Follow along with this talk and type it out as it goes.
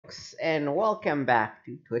folks, and welcome back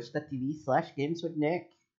to twitch.tv/gameswithnick.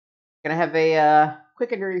 Gonna have a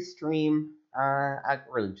quick and dirty stream. I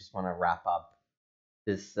really just want to wrap up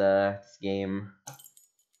this game.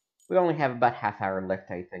 We only have about half hour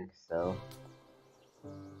left, I think, so.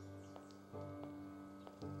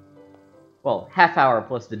 Well, half hour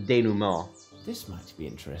plus the denouement. This might be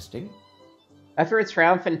interesting. After its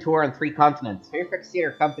triumphant tour on 3 continents, Fairfax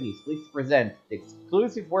Theatre Company is pleased to present the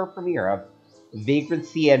exclusive world premiere of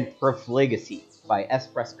Vagrancy and Profligacy by S.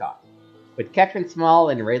 Prescott, with Catherine Small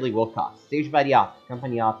and Rayleigh Wilcox, staged by the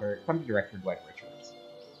company director Dwight Richards.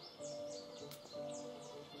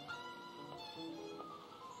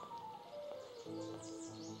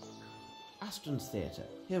 Aston's Theatre.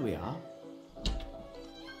 Here we are.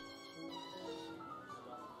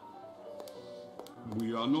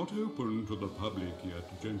 We are not open to the public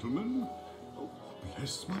yet, gentlemen. Oh,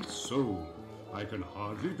 bless my soul. I can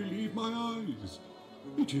hardly believe my eyes.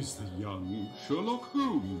 It is the young Sherlock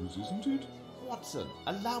Holmes, isn't it? Watson,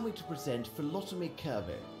 allow me to present Philotomy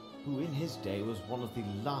Kirby, who in his day was one of the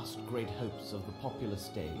last great hopes of the popular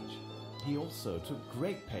stage. He also took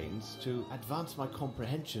great pains to advance my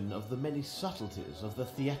comprehension of the many subtleties of the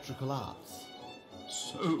theatrical arts.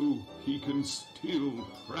 So he can still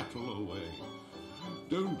prattle away.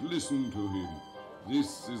 Don't listen to him.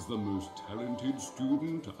 This is the most talented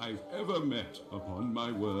student I've ever met, upon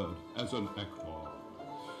my word, as an actor.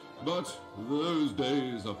 But those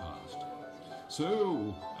days are past.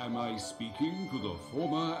 So, am I speaking to the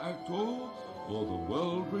former actor or the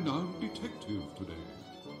world-renowned detective today?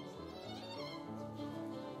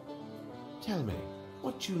 Tell me,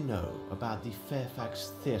 what you know about the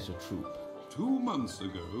Fairfax Theatre troupe? 2 months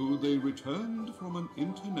ago, they returned from an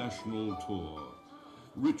international tour.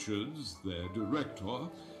 Richards, their director,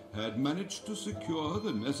 had managed to secure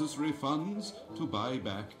the necessary funds to buy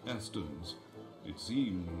back Aston's. It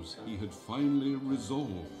seems he had finally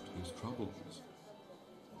resolved his troubles.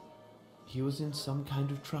 He was in some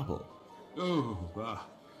kind of trouble.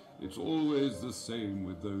 It's always the same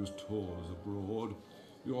with those tours abroad.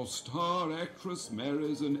 Your star actress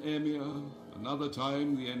marries an emir. Another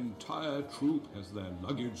time the entire troupe has their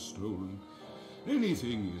luggage stolen.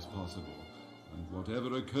 Anything is possible, and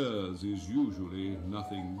whatever occurs is usually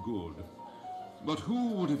nothing good. But who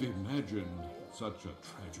would have imagined such a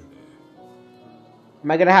tragedy? Am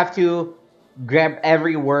I gonna have to grab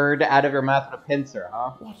every word out of your mouth with a pincer,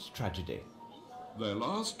 huh? What tragedy? Their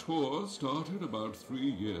last tour started about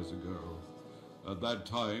 3 years ago. At that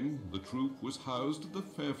time, the troupe was housed at the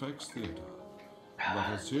Fairfax Theatre. But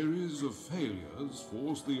a series of failures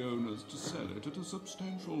forced the owners to sell it at a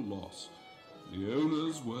substantial loss. The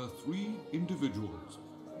owners were 3 individuals: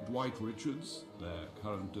 Dwight Richards, their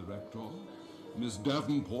current director, Miss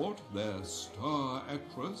Davenport, their star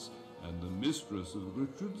actress and the mistress of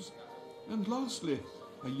Richards, and lastly,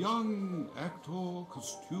 a young actor,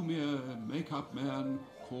 costumier, makeup man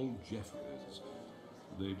called Jeffries.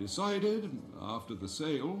 They decided, after the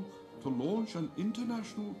sale, to launch an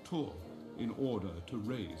international tour in order to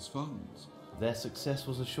raise funds. Their success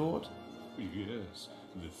was assured? Yes,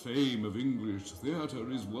 the fame of English theatre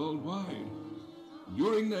is worldwide.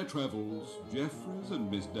 During their travels, Jeffries and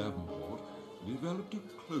Miss Davenport developed a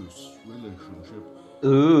close relationship.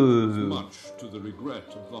 Ooh. Much to the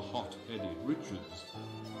regret of the hot-headed Richards.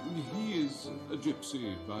 He is a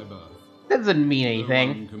gypsy by birth. Doesn't mean No anything.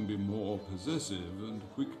 one can be more possessive and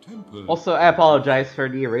quick-tempered. Also, I apologize for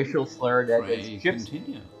the racial slur that is Pray gypsy.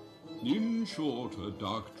 continue. In short, a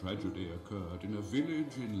dark tragedy occurred in a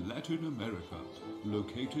village in Latin America,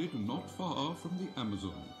 located not far from the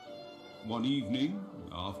Amazon. One evening,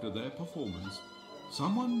 after their performance,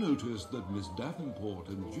 someone noticed that Miss Davenport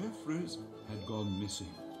and Jeffries had gone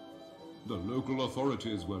missing. The local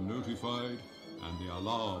authorities were notified, and the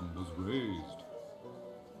alarm was raised.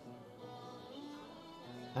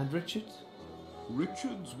 And Richards?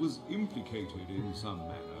 Richards was implicated in some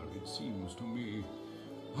manner, it seems to me.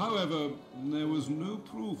 However, there was no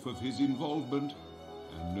proof of his involvement,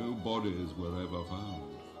 and no bodies were ever found.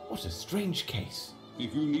 What a strange case.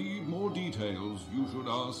 If you need more details, you should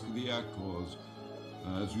ask the actors.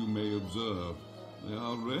 As you may observe, they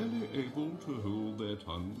are rarely able to hold their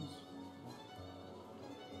tongues.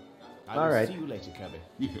 I will Alright. see you later, Kirby.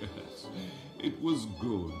 Yes, it was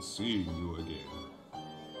good seeing you again.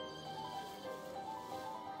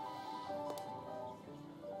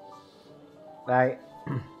 Alright.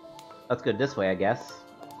 Let's go this way, I guess.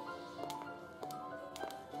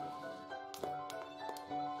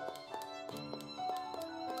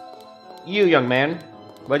 You, young man,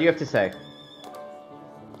 what do you have to say?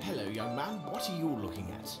 Hello, young man. What are you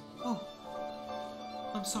looking at? Oh,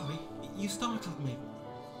 I'm sorry. You startled me.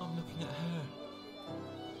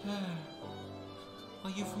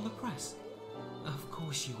 Are you from the press? Of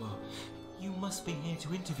course you are. You must be here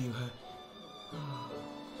to interview her. Ah,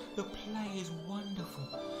 the play is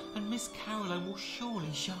wonderful, and Miss Caroline will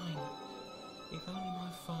surely shine. If only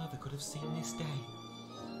my father could have seen this day.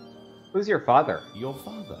 Who's your father? Your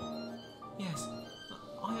father? Yes,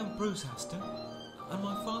 I am Bruce Aston, and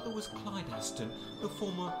my father was Clyde Aston, the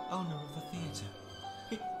former owner of the theatre.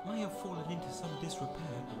 It may have fallen into some disrepair,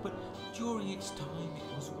 but during its time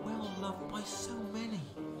it was well loved by so many.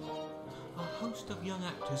 A host of young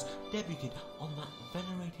actors debuted on that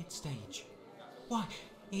venerated stage. Why,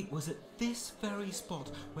 it was at this very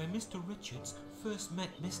spot where Mr. Richards first met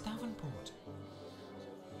Miss Davenport.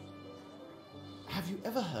 Have you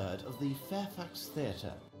ever heard of the Fairfax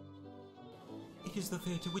Theatre? It is the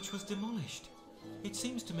theatre which was demolished. It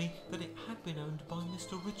seems to me that it had been owned by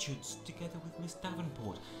Mr. Richards together with Miss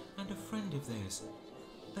Davenport and a friend of theirs.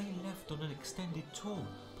 They left on an extended tour,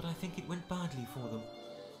 but I think it went badly for them.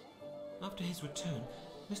 After his return,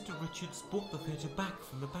 Mr. Richards bought the theatre back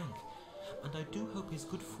from the bank, and I do hope his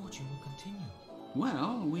good fortune will continue.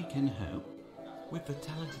 Well, we can hope. With the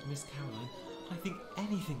talented Miss Caroline, I think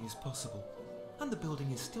anything is possible, and the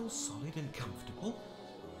building is still solid and comfortable.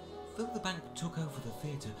 Though the bank took over the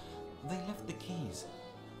theatre, they left the keys.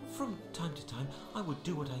 From time to time, I would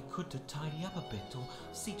do what I could to tidy up a bit or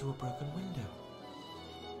see to a broken window.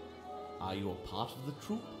 Are you a part of the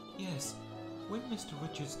troupe? Yes. When Mr.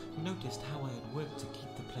 Richards noticed how I had worked to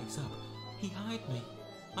keep the place up, he hired me.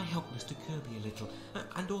 I helped Mr. Kirby a little,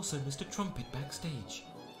 and also Mr. Trumpet backstage.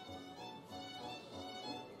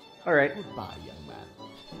 All right. Goodbye, young man.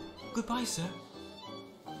 Goodbye, sir.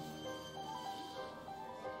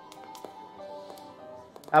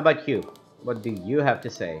 How about you? What do you have to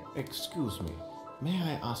say? Excuse me. May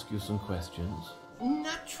I ask you some questions?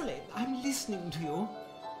 Naturally, I'm listening to you.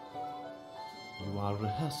 You are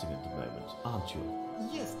rehearsing at the moment, aren't you?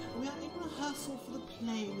 Yes, we are in rehearsal for the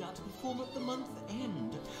play we are to perform at the month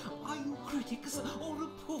end. Are you critics or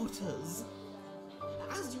reporters?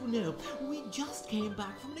 As you know, we just came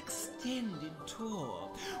back from an extended tour.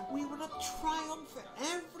 We were a triumph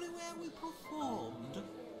everywhere we performed.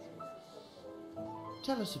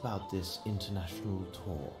 Tell us about this international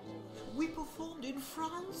tour. We performed in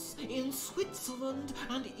France, in Switzerland,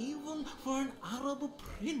 and even for an Arab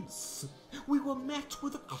prince. We were met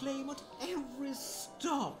with acclaim at every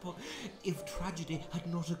stop. If tragedy had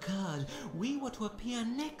not occurred, we were to appear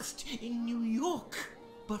next in New York.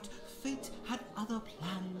 But fate had other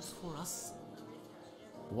plans for us.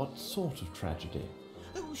 What sort of tragedy?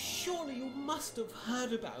 Oh, surely you must have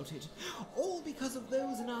heard about it. All because of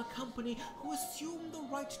those in our company who assumed the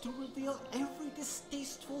right to reveal every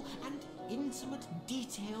distasteful and intimate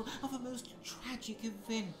detail of a most tragic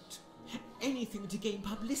event. Anything to gain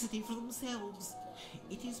publicity for themselves.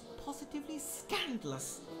 It is positively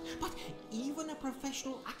scandalous. But even a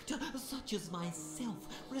professional actor such as myself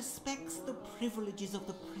respects the privileges of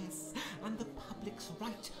the press and the public's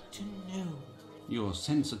right to know. Your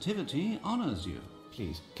sensitivity honors you.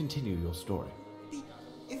 Please, continue your story. The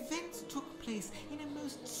events took place in a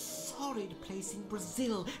most sordid place in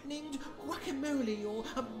Brazil named Guacamole or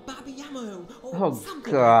Babiamo or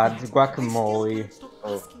something God, like that. guacamole. I still can't stop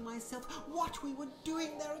asking myself what we were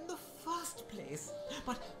doing there in the first place.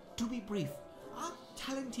 But to be brief, our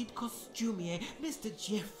talented costumier, Mr.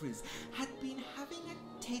 Jeffries, had been having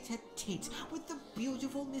a tete-a-tete with the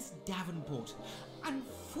beautiful Miss Davenport.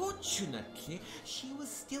 Unfortunately, she was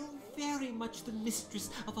still very much the mistress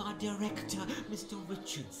of our director, Mr.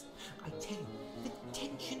 Richards. I tell you, the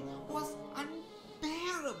tension was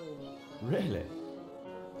unbearable. Really?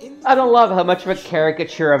 I don't love how much of a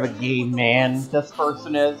caricature of a gay man this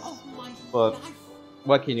person is, but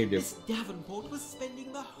what can you do? Miss Davenport was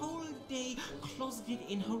spending the whole day closeted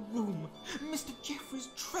in her room. Mr. Jeffries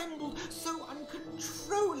trembled so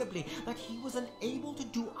uncontrollably that he was unable to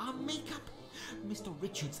do our makeup. Mr.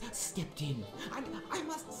 Richards stepped in, and I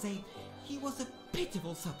must say, he was a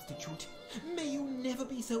pitiful substitute. May you never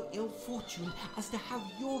be so ill-fortuned as to have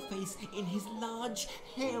your face in his large,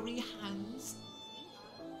 hairy hands.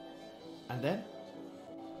 And then?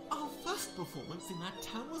 Our first performance in that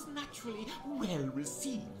town was naturally well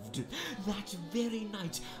received. That very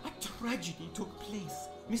night, a tragedy took place.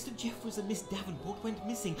 Mr. Jeffries and Miss Davenport went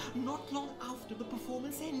missing not long after the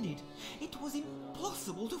performance ended. It was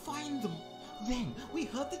impossible to find them. Then we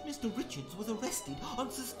heard that Mr. Richards was arrested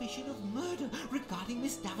on suspicion of murder regarding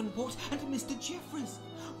Miss Davenport and Mr. Jeffries.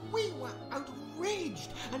 We were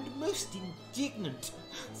outraged and most indignant.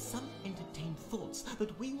 Some entertained thoughts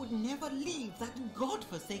that we would never leave that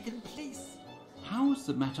God-forsaken place. How was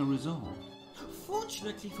the matter resolved?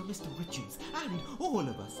 Fortunately for Mr. Richards and all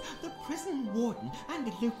of us, the prison warden and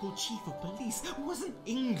the local chief of police was an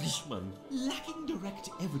Englishman. Lacking direct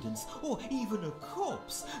evidence or even a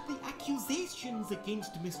corpse, the accusations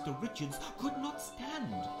against Mr. Richards could not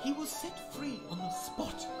stand. He was set free on the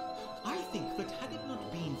spot. I think that had it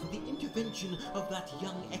not been for the intervention of that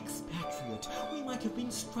young expatriate, we might have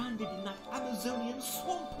been stranded in that Amazonian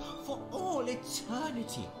swamp for all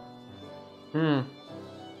eternity.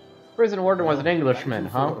 Prison warden was an Thank Englishman, you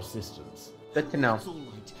for huh? your assistance. Good to know. That's all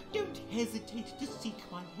right. Don't hesitate to seek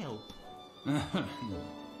my help.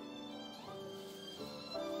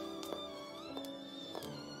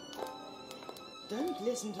 Don't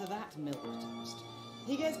listen to that milk toast.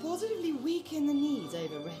 He gets positively weak in the knees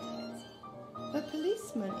over redheads. A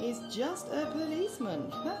policeman is just a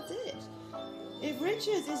policeman. That's it. If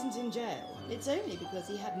Richards isn't in jail, it's only because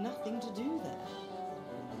he had nothing to do there.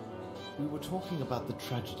 We were talking about the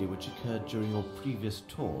tragedy which occurred during your previous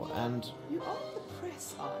tour, and You aren't the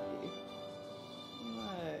press, are you?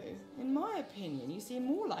 No. In my opinion, you seem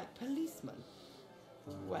more like policemen.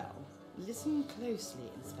 Well, listen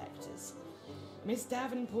closely, inspectors. Miss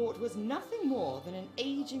Davenport was nothing more than an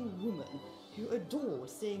aging woman who adored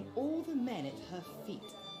seeing all the men at her feet.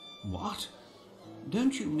 What?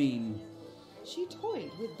 Don't you mean... She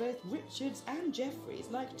toyed with both Richards and Jeffries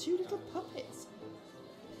like two little puppets.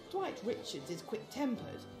 Dwight Richards is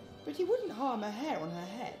quick-tempered, but he wouldn't harm a hair on her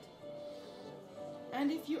head.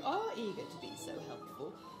 And if you are eager to be so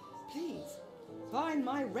helpful, please, find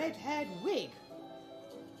my red-haired wig.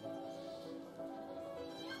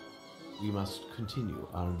 we must continue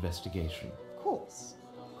our investigation. Of course,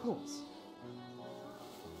 of course.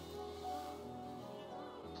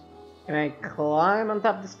 Can I climb on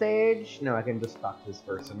top of the stage? No, I can just talk to this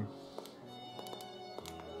person.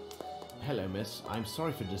 Hello, miss. I'm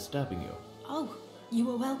sorry for disturbing you. Oh, you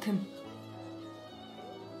are welcome.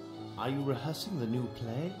 Are you rehearsing the new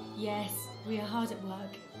play? Yes, we are hard at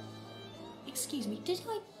work. Excuse me, did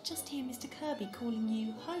I just hear Mr. Kirby calling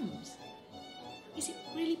you Holmes? Is it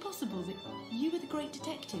really possible that you were the great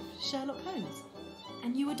detective, Sherlock Holmes,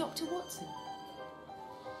 and you were Dr. Watson?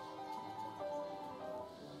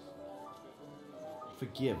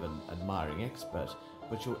 Forgive an admiring expert,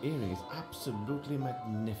 but your earring is absolutely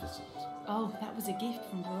magnificent. Oh, that was a gift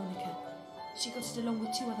from Veronica. She got it along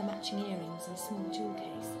with 2 other matching earrings and a small jewel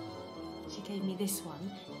case. She gave me this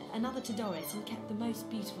one, another to Doris, and kept the most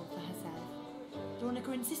beautiful for herself.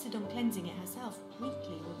 Veronica insisted on cleansing it herself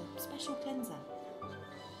weekly with a special cleanser.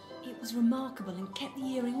 It was remarkable and kept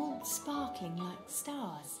the earring all sparkling like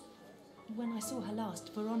stars. When I saw her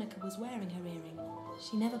last, Veronica was wearing her earring.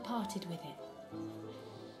 She never parted with it.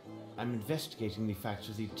 I'm investigating the facts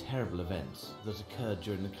of the terrible events that occurred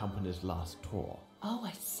during the company's last tour. Oh,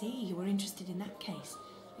 I see. You were interested in that case.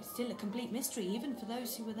 It's still a complete mystery, even for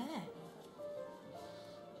those who were there.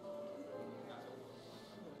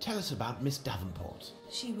 Tell us about Miss Davenport.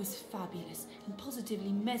 She was fabulous and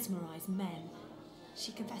positively mesmerised men.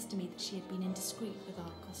 She confessed to me that she had been indiscreet with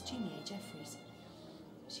our costumier, Jeffries.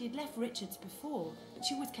 She had left Richards before, but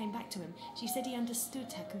she always came back to him. She said he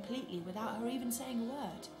understood her completely without her even saying a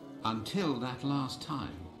word. Until that last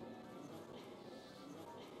time.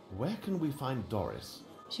 Where can we find Doris?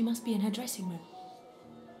 She must be in her dressing room.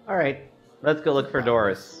 Alright, let's go look for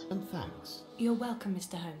Doris. And thanks. You're welcome,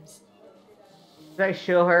 Mr. Holmes. Did I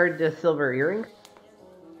show her the silver earring?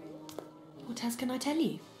 What else can I tell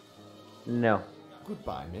you? No.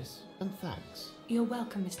 Goodbye, miss, and thanks. You're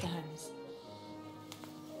welcome, Mr. Holmes.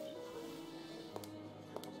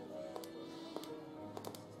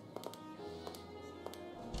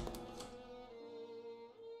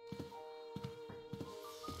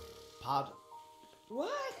 Pardon?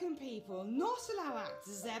 Why can people not allow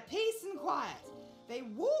actors their peace and quiet? They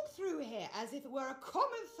walk through here as if it were a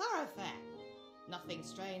common thoroughfare. Nothing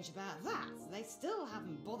strange about that. They still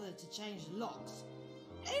haven't bothered to change the locks.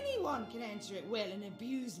 Anyone can enter at will and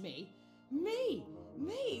abuse me. Me,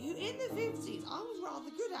 who in the 50s, I was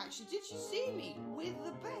rather good actually. Did you see me? With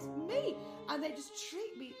the best. Me. And they just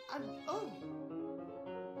treat me and oh.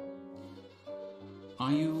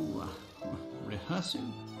 Are you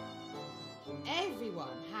rehearsing?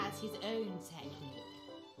 Everyone has his own technique.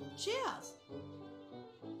 Cheers.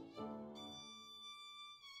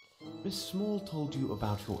 Miss Small told you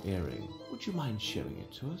about your earring. Would you mind showing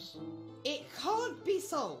it to us? It can't be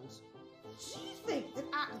sold. Do you think that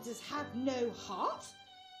actors have no heart?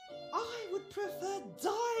 I would prefer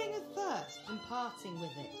dying of thirst than parting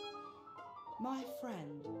with it. My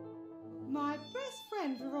friend, my best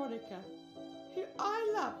friend Veronica, who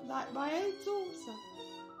I love like my own daughter,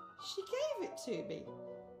 she gave it to me.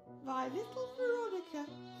 My little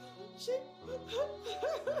Veronica. She...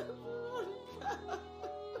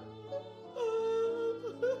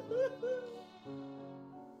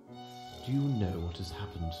 Do you know what has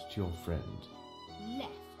happened to your friend?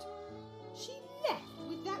 Left. She left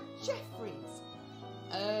with that Jeffries.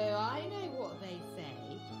 Oh, I know what they say.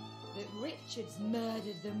 That Richard's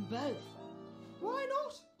murdered them both. Why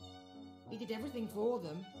not? He did everything for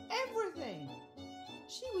them. Everything!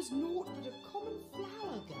 She was naught but a common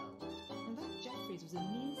flower girl, and that Jeffries was a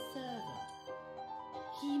mere servant.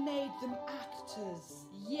 He made them actors.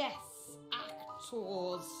 Yes,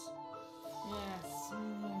 actors. Yes.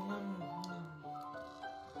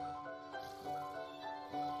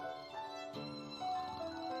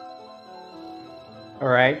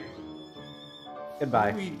 Alright.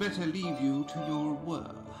 Goodbye. We'd better leave you to your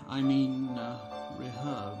work. I mean,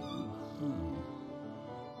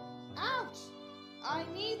 Ouch! I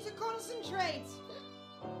need to concentrate.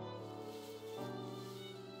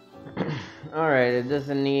 Alright, it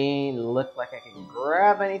doesn't look like I can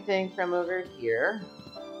grab anything from over here.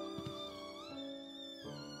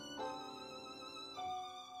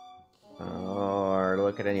 Or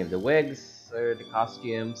look at any of the wigs or the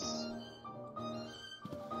costumes.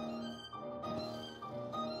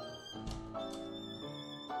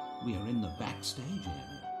 we are in the backstage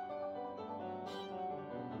area.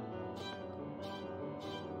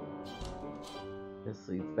 This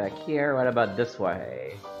leads back here. What about this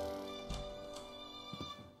way?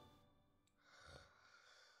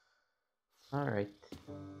 Alright.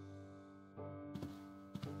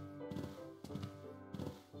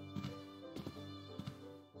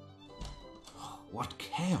 What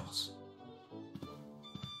chaos!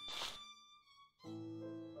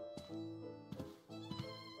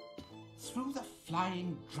 Through the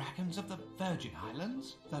flying dragons of the Virgin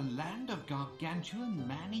Islands, the land of gargantuan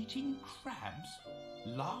man-eating crabs,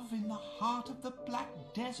 love in the heart of the Black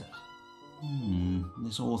Desert.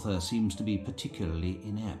 This author seems to be particularly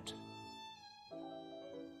inept.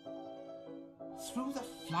 Through the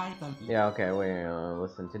fly... Yeah, okay, we'll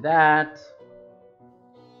listen to that.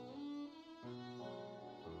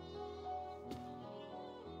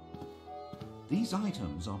 These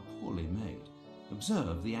items are poorly made.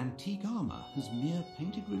 Observe the antique armor as mere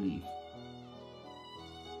painted relief.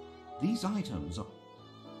 These items are...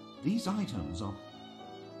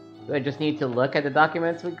 Do I just need to look at the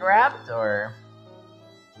documents we grabbed, or...?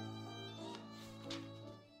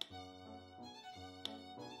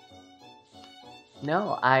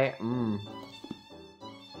 No,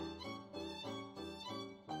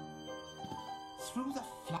 Through the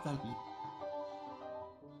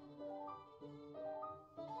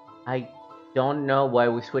I don't know why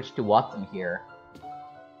we switched to Watson here.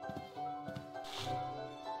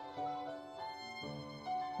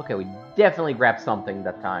 Okay, we definitely grabbed something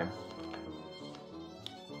that time.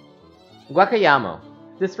 Guacayamo.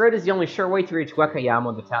 This road is the only sure way to reach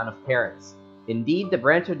Guacayamo, the town of Parrots. Indeed, the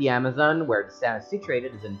branch of the Amazon where the town is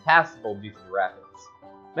situated is impassable due to the rapids.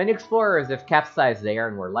 Many explorers have capsized there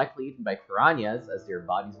and were likely eaten by piranhas, as their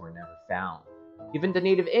bodies were never found. Even the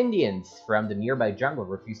native Indians from the nearby jungle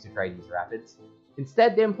refused to try these rapids.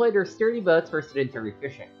 Instead, they employed their sturdy boats for sedentary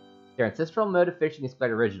fishing. Their ancestral mode of fishing is quite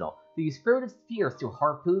original. They use primitive spears to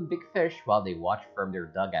harpoon big fish while they watch from their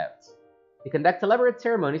dugouts. They conduct elaborate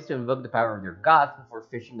ceremonies to invoke the power of their gods before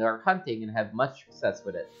fishing or hunting and have much success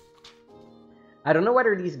with it. I don't know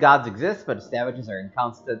whether these gods exist, but the savages are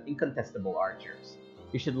incontestable archers.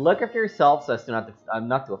 You should look after yourself so as to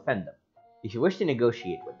not to offend them, if you wish to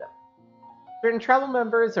negotiate with them. Certain tribal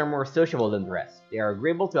members are more sociable than the rest. They are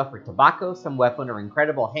agreeable to offer tobacco, some weapon, or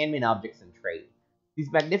incredible handmade objects in trade.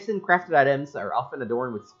 These magnificent crafted items are often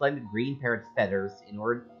adorned with splendid green parrot feathers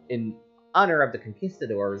in honor of the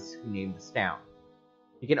conquistadors who named this town.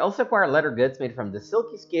 You can also acquire leather goods made from the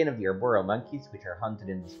silky skin of the arboreal monkeys which are hunted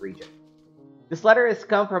in this region. This leather is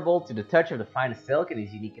comparable to the touch of the finest silk and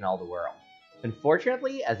is unique in all the world.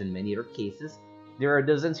 Unfortunately, as in many other cases, there are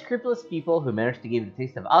those unscrupulous people who manage to give the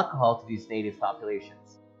taste of alcohol to these native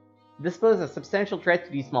populations. This poses a substantial threat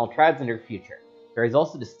to these small tribes in their future. There is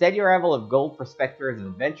also the steady arrival of gold prospectors and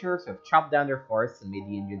adventurers who have chopped down their forests and made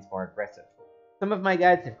the Indians more aggressive. Some of my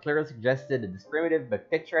guides have clearly suggested that this primitive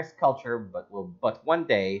but picturesque culture will one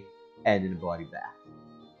day end in a bloody bath.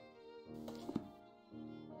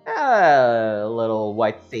 A little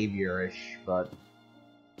white savior-ish, but...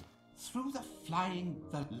 Through the flying...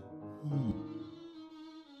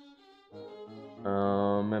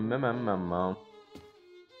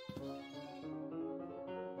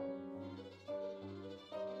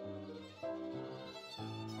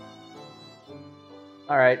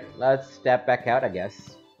 Alright, let's step back out, I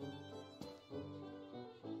guess.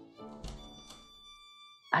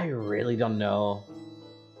 I don't know.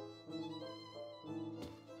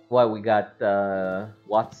 What, we got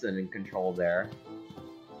Watson in control there.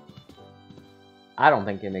 I don't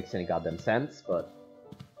think it makes any goddamn sense, but...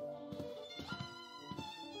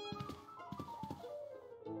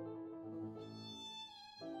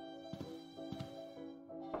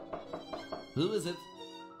 Who is it?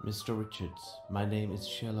 Mr. Richards, my name is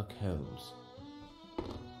Sherlock Holmes.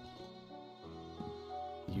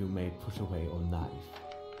 You may put away your knife.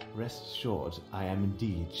 Rest assured, I am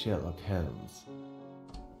indeed Sherlock Holmes.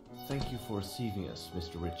 Thank you for receiving us,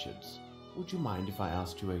 Mr. Richards. Would you mind if I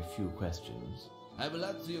asked you a few questions? I will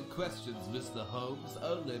answer your questions, Mr. Holmes,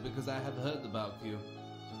 only because I have heard about you.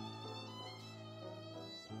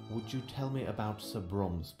 Would you tell me about Sir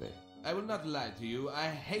Bromsby? I will not lie to you, I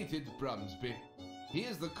hated Bromsby. He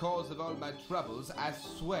is the cause of all my troubles, I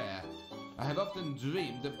swear. I have often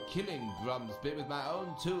dreamed of killing Bromsby with my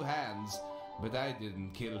own 2 hands, but I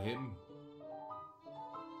didn't kill him.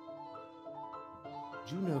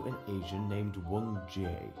 Do you know an Asian named Wang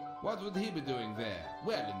Jie? What would he be doing there?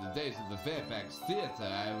 Well, in the days of the Fairfax Theatre,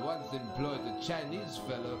 I once employed a Chinese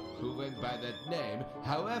fellow who went by that name.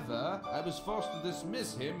 However, I was forced to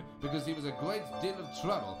dismiss him because he was a great deal of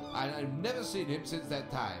trouble, and I've never seen him since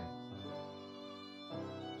that time.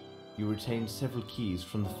 You retained several keys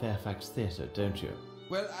from the Fairfax Theatre, don't you?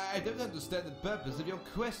 Well, I don't understand the purpose of your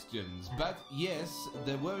questions, but yes,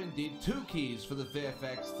 there were indeed 2 keys for the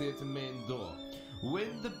Fairfax Theatre main door.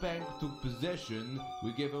 When the bank took possession,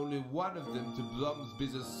 we gave only one of them to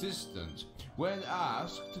Bromsby's assistant. When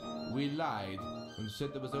asked, we lied and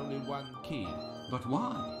said there was only 1 key. But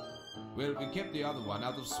why? Well, we kept the other one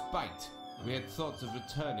out of spite. We had thoughts of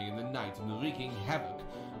returning in the night and wreaking havoc,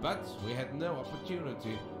 but we had no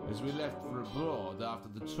opportunity, as we left for abroad after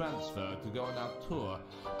the transfer to go on our tour.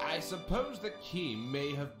 I suppose the key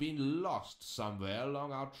may have been lost somewhere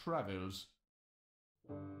along our travels.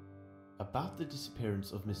 About the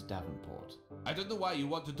disappearance of Miss Davenport. I don't know why you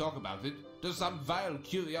want to talk about it. Does some vile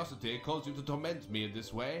curiosity cause you to torment me in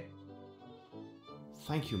this way?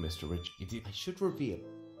 Thank you, Mr. Rich. I should reveal.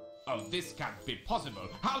 Oh, this can't be possible.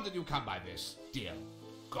 How did you come by this? Dear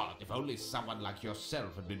God, if only someone like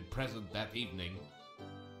yourself had been present that evening.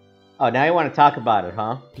 Oh, now you want to talk about it,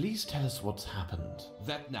 huh? Please tell us what's happened.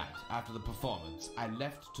 That night, after the performance, I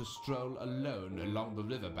left to stroll alone along the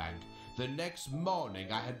riverbank. The next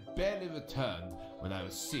morning, I had barely returned when I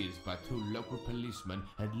was seized by 2 local policemen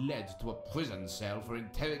and led to a prison cell for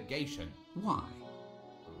interrogation. Why?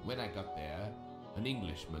 When I got there, an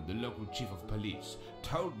Englishman, the local chief of police,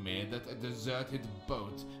 told me that a deserted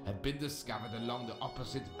boat had been discovered along the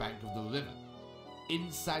opposite bank of the river.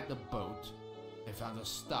 Inside the boat, I found a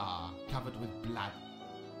star covered with blood.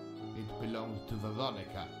 It belonged to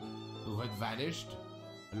Veronica, who had vanished,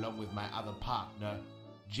 along with my other partner,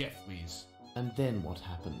 Jeffries. And then what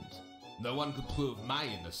happened? No one could prove my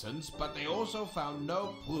innocence, but they also found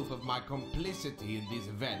no proof of my complicity in these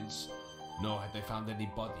events, nor had they found any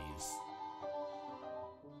bodies.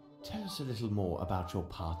 Tell us a little more about your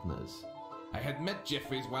partners. I had met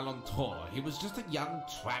Jeffries while on tour. He was just a young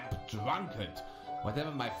tramp drunkard.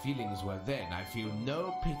 Whatever my feelings were then, I feel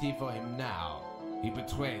no pity for him now. He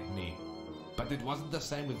betrayed me. But it wasn't the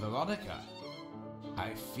same with Veronica.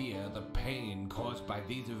 I fear the pain caused by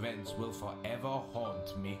these events will forever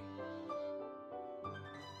haunt me.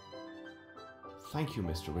 Thank you,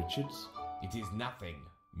 Mr. Richards. It is nothing,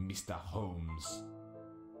 Mr. Holmes.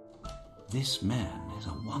 This man is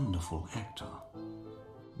a wonderful actor.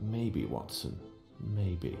 Maybe, Watson.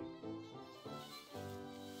 Maybe.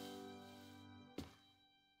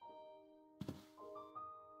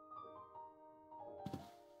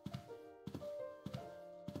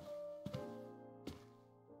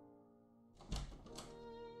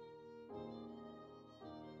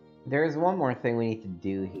 There's one more thing we need to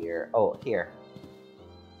do here. Oh, here.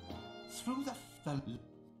 Through the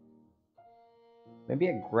Maybe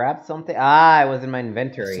I grabbed something? Ah, it was in my A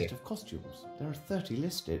inventory. set of costumes. There are 30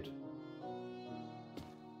 listed.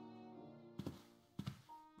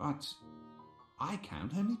 But I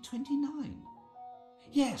count only 29.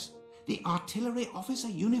 Yes, the artillery officer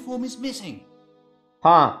uniform is missing.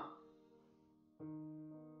 Huh.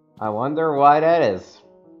 I wonder why that is.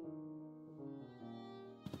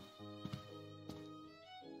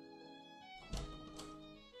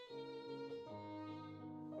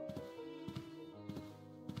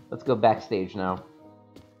 Let's go backstage now.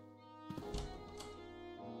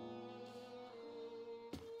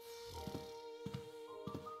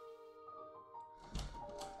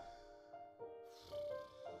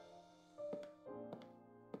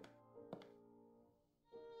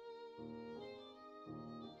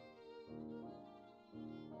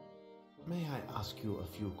 ask you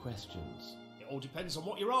a few questions. It all depends on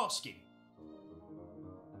what you're asking.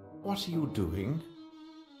 What are you doing?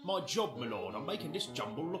 My job, my lord. I'm making this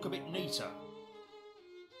jumble look a bit neater.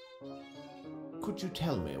 Could you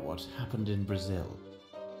tell me what happened in Brazil?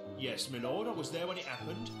 Yes, my lord, I was there when it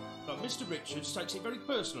happened, but Mr. Richards takes it very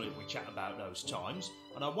personally if we chat about those times,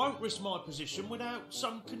 and I won't risk my position without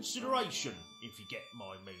some consideration, if you get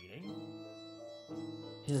my meaning.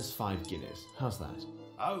 Here's 5 guineas. How's that?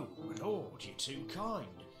 Oh, my lord, you're too kind.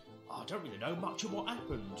 I don't really know much of what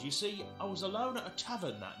happened. You see, I was alone at a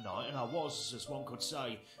tavern that night, and I was, as one could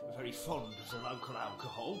say, very fond of the local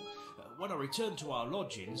alcohol. When I returned to our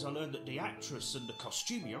lodgings, I learned that the actress and the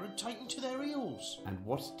costumier had taken to their heels. And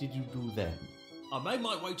what did you do then? I made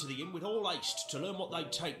my way to the inn with all haste to learn what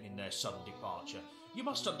they'd taken in their sudden departure. You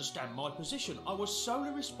must understand my position. I was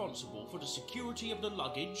solely responsible for the security of the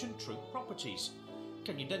luggage and troop properties.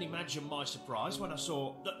 Can you then imagine my surprise when I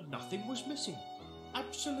saw that nothing was missing?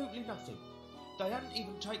 Absolutely nothing. They hadn't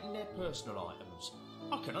even taken their personal items.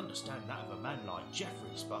 I can understand that of a man like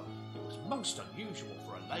Jeffries, but it was most unusual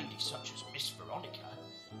for a lady such as Miss Veronica.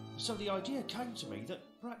 So the idea came to me that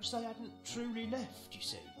perhaps they hadn't truly left, you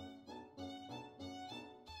see.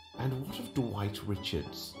 And what of Dwight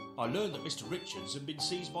Richards? I learned that Mr. Richards had been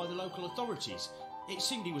seized by the local authorities. It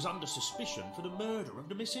seemed he was under suspicion for the murder of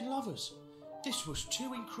the missing lovers. This was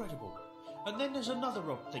too incredible. And then there's another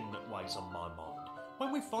odd thing that weighs on my mind.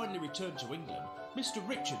 When we finally returned to England, Mr.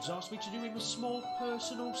 Richards asked me to do him a small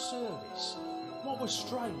personal service. What was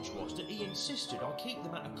strange was that he insisted I keep the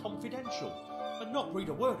matter confidential and not read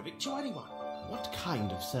a word of it to anyone. What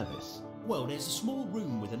kind of service? Well, there's a small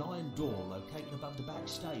room with an iron door located above the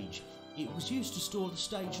backstage. It was used to store the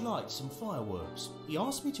stage lights and fireworks. He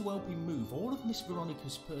asked me to help him move all of Miss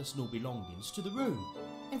Veronica's personal belongings to the room.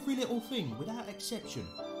 Every little thing, without exception.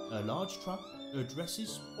 Her large trunk, her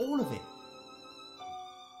dresses, all of it.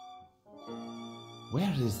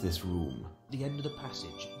 Where is this room? The end of the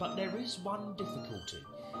passage, but there is one difficulty.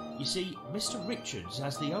 You see, Mr. Richards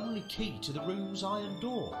has the only key to the room's iron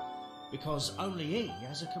door, because only he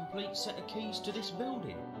has a complete set of keys to this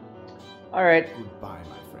building. Alright. Goodbye,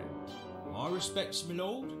 my friend. My respects, my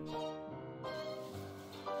lord.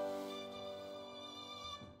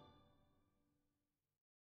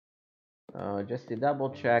 Just to double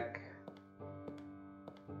check.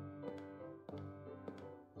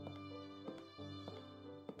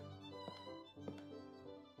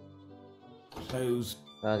 Closed.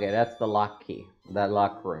 Okay, that's the lock key. That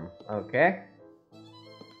lock room. Okay.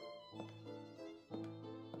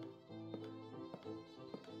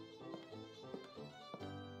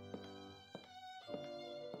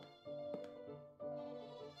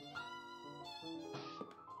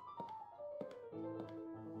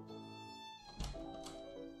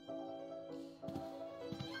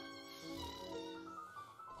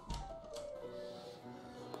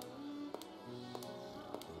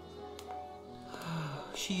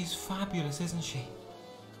 She's fabulous, isn't she?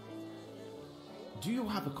 Do you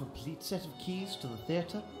have a complete set of keys to the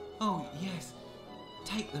theatre? Oh, yes.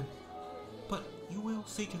 Take them. But you will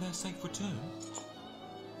see to their safe return.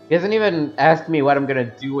 He hasn't even asked me what I'm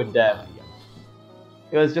gonna do with them.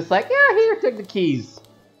 It was just like, yeah, here, take the keys.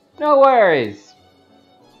 No worries.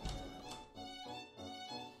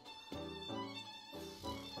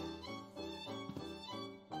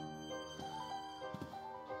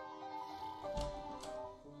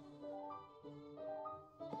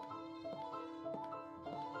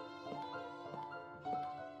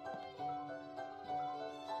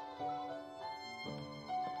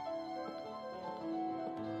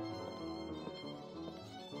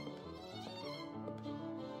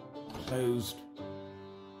 Closed.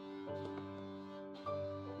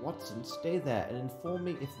 Watson, stay there and inform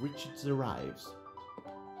me if Richards arrives.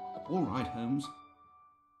 All right, Holmes.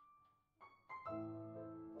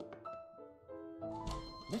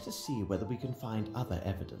 Let us see whether we can find other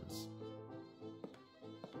evidence.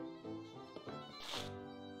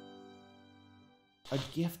 A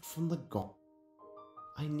gift from the god.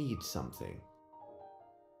 I need something.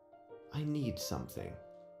 I need something.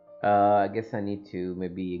 I guess I need to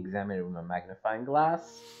maybe examine it with a magnifying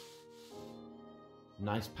glass.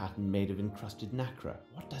 Nice pattern made of encrusted nacre.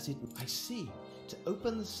 What does it... I see. To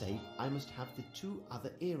open the safe, I must have the 2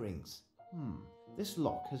 other earrings. This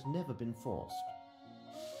lock has never been forced.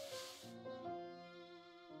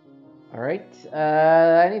 Alright,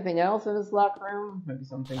 anything else in this lock room? Maybe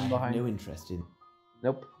something I behind... have no interest in...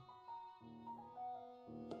 Nope.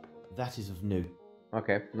 That is of no...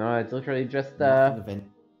 Okay, no, it's literally just, Nothing of any...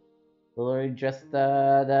 literally just,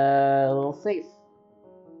 the little safe.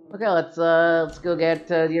 Okay, let's go get,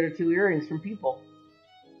 the other 2 earrings from people.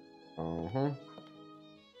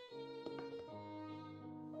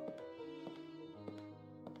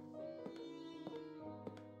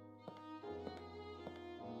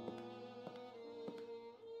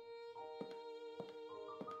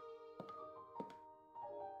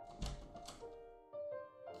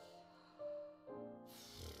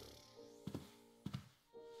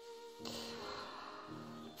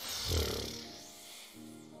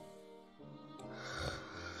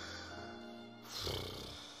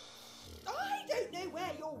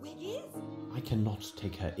 cannot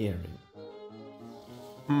take her earring.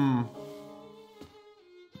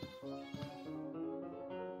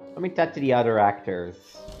 Let me talk to the other actors.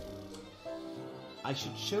 I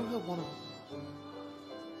should show her one of...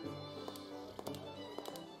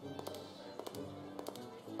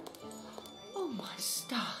 Oh my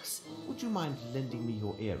stars. Would you mind lending me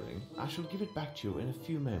your earring? I shall give it back to you in a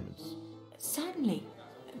few moments. Certainly.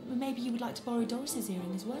 Maybe you would like to borrow Doris's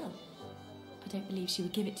earring as well. I don't believe she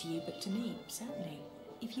would give it to you, but to me, certainly.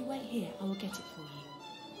 If you wait here, I will get it for you.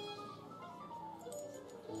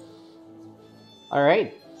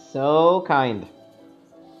 Alright, so kind.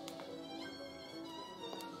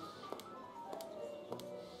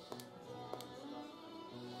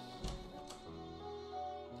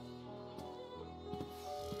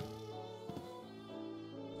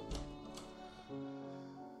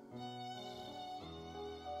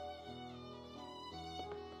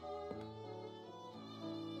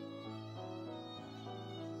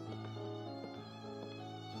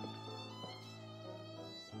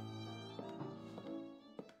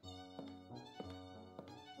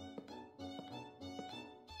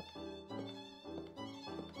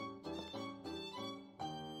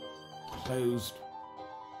 Closed.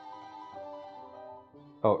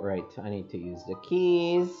 Oh, right, I need to use the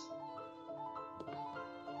keys.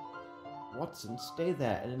 Watson, stay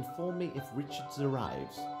there and inform me if Richards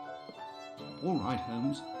arrives. All right,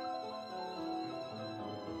 Holmes.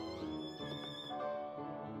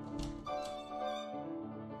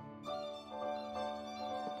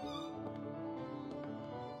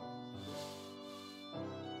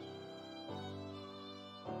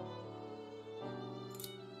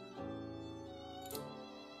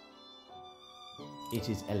 It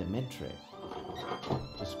is elementary.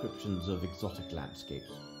 Descriptions of exotic landscapes.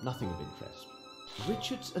 Nothing of interest.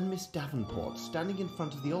 Richards and Miss Davenport standing in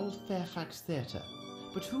front of the old Fairfax Theatre.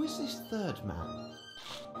 But who is this third man?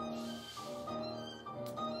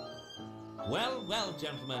 Well, well,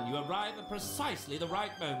 gentlemen, you arrive at precisely the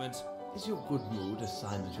right moment. Is your good mood a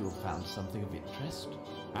sign that you have found something of interest?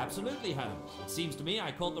 Absolutely, Holmes. It seems to me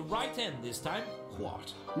I caught the right end this time.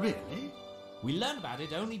 What? Really? We learned about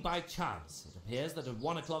it only by chance. It appears that at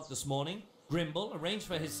 1 o'clock this morning, Grimble arranged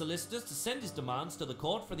for his solicitors to send his demands to the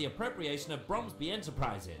court for the appropriation of Bromsby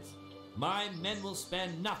Enterprises. My men will spare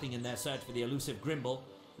nothing in their search for the elusive Grimble.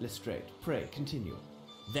 Lestrade, pray, continue.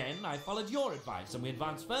 Then I followed your advice and we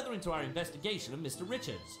advanced further into our investigation of Mr.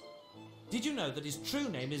 Richards. Did you know that his true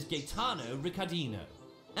name is Gaetano Riccardino?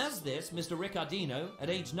 As this Mr. Riccardino,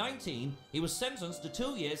 at age 19, he was sentenced to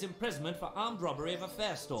 2 years imprisonment for armed robbery of a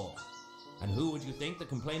fair store. And who would you think the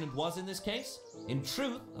complainant was in this case? In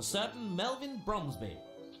truth, a certain Melvin Bromsby.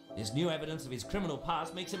 This new evidence of his criminal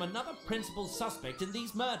past makes him another principal suspect in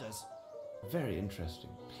these murders. Very interesting.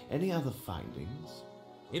 Any other findings?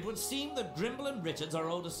 It would seem that Grimble and Richards are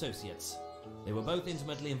old associates. They were both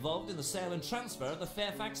intimately involved in the sale and transfer of the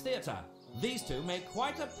Fairfax Theatre. These two make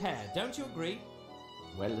quite a pair, don't you agree?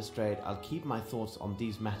 Well, Lestrade, I'll keep my thoughts on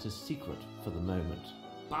these matters secret for the moment.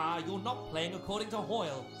 Bah, you're not playing according to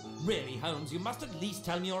Hoyle. Really, Holmes, you must at least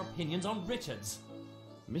tell me your opinions on Richards.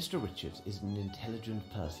 Mr. Richards is an intelligent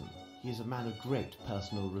person. He is a man of great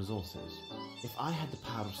personal resources. If I had the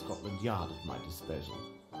power of Scotland Yard at my disposal,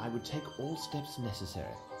 I would take all steps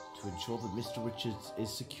necessary to ensure that Mr. Richards is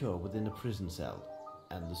secure within a prison cell.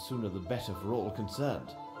 And the sooner the better for all concerned.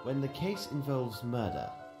 When the case involves murder,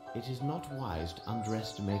 it is not wise to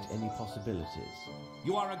underestimate any possibilities.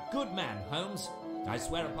 You are a good man, Holmes. I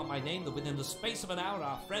swear upon my name that within the space of an hour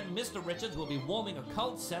our friend Mr. Richards will be warming a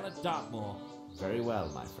cold cell at Dartmoor. Very well,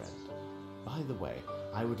 my friend. By the way,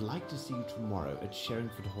 I would like to see you tomorrow at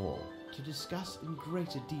Sherringford Hall to discuss in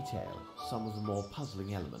greater detail some of the more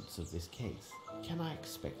puzzling elements of this case. Can I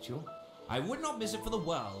expect you? I would not miss it for the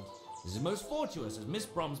world. This is most fortuitous, as Miss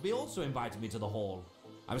Bromsby also invited me to the hall.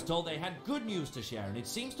 I was told they had good news to share, and it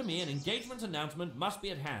seems to me an engagement announcement must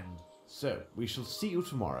be at hand. So, we shall see you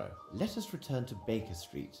tomorrow. Let us return to Baker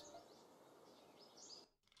Street.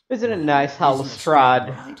 Isn't it nice how Lestrade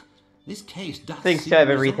Right? This case does thinks seem to have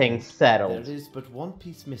everything resolved. settled? There is but one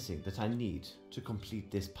piece missing that I need to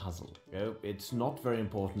complete this puzzle. Oh, it's not very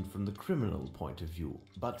important from the criminal point of view,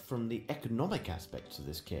 but from the economic aspects of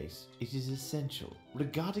this case, it is essential.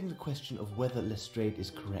 Regarding the question of whether Lestrade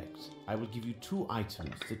is correct, I will give you 2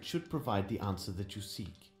 items that should provide the answer that you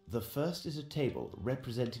seek. The first is a table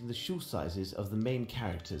representing the shoe sizes of the main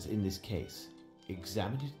characters in this case.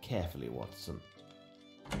 Examine it carefully, Watson.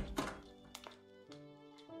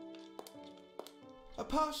 A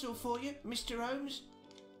parcel for you, Mr. Holmes?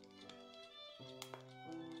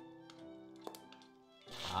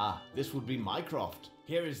 Ah, this would be Mycroft.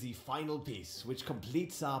 Here is the final piece, which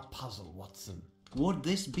completes our puzzle, Watson. Would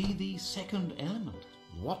this be the second element?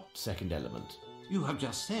 What second element? You have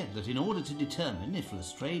just said that in order to determine if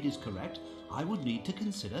Lestrade is correct, I would need to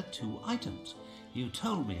consider 2 items. You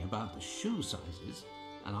told me about the shoe sizes,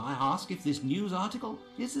 and I ask if this news article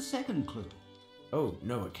is the second clue. Oh,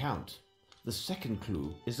 no account. The second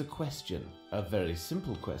clue is a question. A very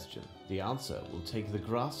simple question. The answer will take the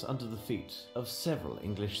grass under the feet of several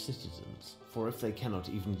English citizens. For if they cannot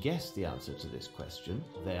even guess the answer to this question,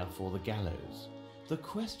 they are for the gallows. The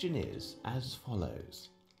question is as follows.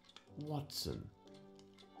 Watson,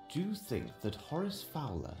 do you think that Horace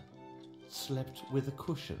Fowler slept with a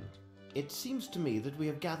cushion? It seems to me that we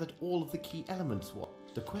have gathered all of the key elements. What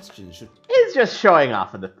the question should... He's just showing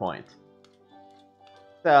off at the point.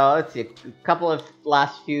 So, let's see. A couple of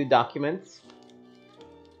last few documents.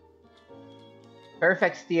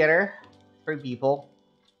 Fairfax Theatre. 3 people.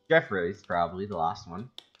 Jeffrey's probably the last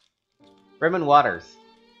one. Raymond Waters.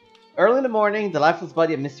 Early in the morning, the lifeless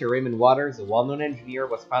body of Mr. Raymond Waters, a well-known engineer,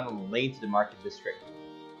 was found on the lane to the market district.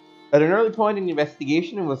 At an early point in the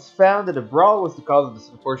investigation, it was found that a brawl was the cause of this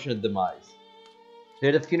unfortunate demise.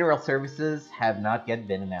 The funeral services have not yet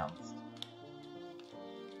been announced.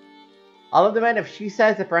 All of the men have shoe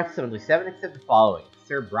size approximately 7 except the following.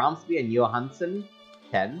 Sir Bromsby and Johansson,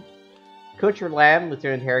 10. Coach Lamb,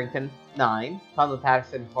 Lieutenant Harrington, 9. Conway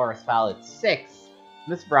Patterson, Horace Fowler, 6.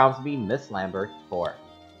 Miss Bromsby, Miss Lambert, 4.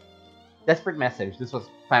 Desperate message. This was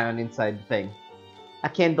found inside the thing. I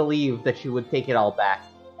can't believe that she would take it all back.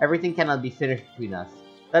 Everything cannot be finished between us.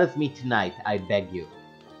 Let us meet tonight, I beg you.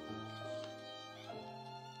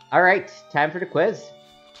 Alright, time for the quiz.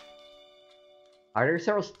 Are there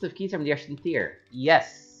several sets of keys from the Ashton Theatre?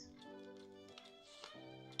 Yes.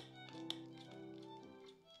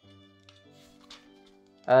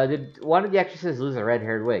 Did one of the actresses lose a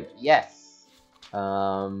red-haired wig? Yes.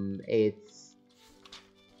 It's...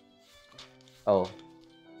 Oh.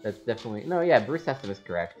 That's definitely... No, yeah, Bruce Heston is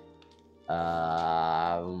correct.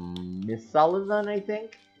 Miss Sullivan, I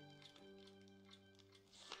think?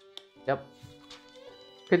 Yep.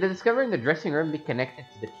 Could the discovery in the dressing room be connected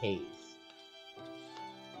to the case?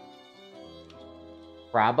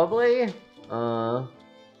 Probably.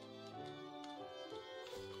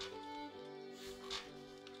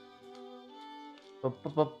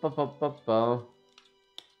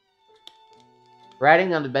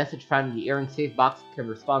 Writing on the message found in the earring safe box can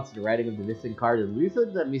respond to the writing of the missing card of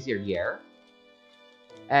Lucid the Miseriere.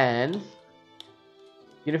 And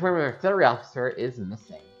uniform of artillery officer is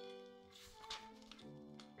missing.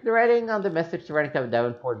 The writing on the message to writing of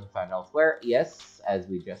Davenport and found elsewhere. Yes, as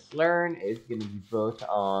we just learned, is going to be both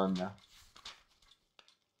on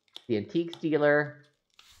the antiques dealer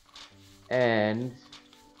and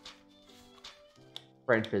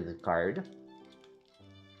French visit card.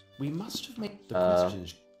 We must have made the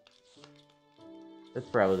questions. That's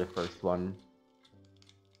probably the first one.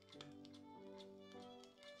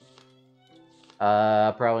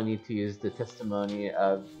 Probably need to use the testimony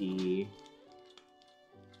of the...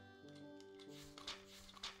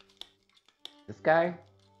 This guy?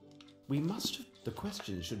 We must have... The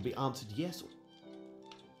question should be answered yes.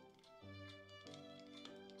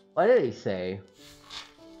 What did he say?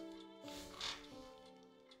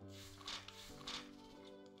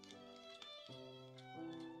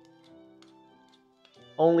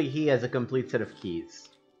 Only he has a complete set of keys.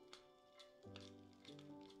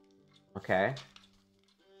 Okay.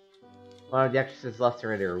 One of the actresses lost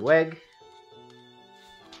already her wig.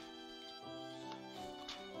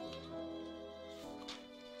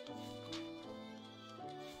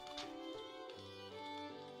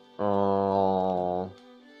 Oh,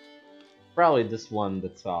 probably this one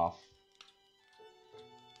that's off.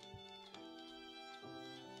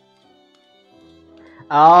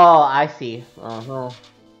 Oh, I see.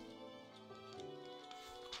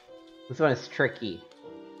 This one is tricky.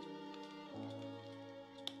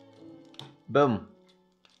 Boom.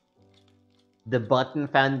 The button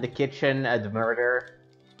found in the kitchen at the murder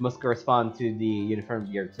must correspond to the uniform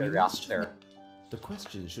of the artillery officer. The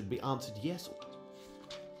question should be answered yes.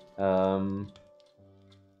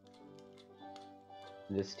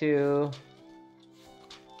 This too.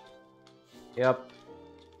 Yep.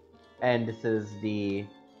 And this is the...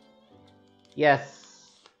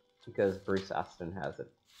 Yes, because Bruce Aston has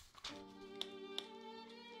it.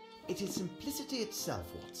 It is simplicity itself,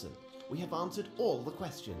 Watson. We have answered all the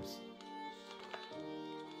questions.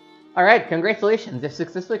 Alright, congratulations. You've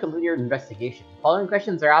successfully completed your investigation. The following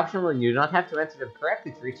questions are optional and you do not have to answer them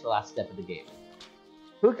correctly to reach the last step of the game.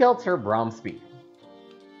 Who killed Sir Bromsby?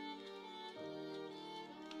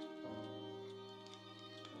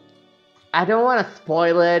 I don't want to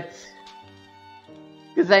spoil it,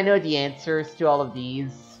 because I know the answers to all of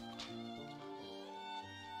these.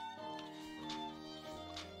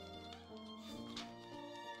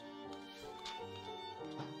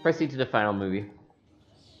 Proceed to the final movie.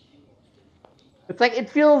 It's like, it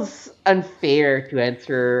feels unfair to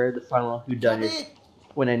answer the final whodunit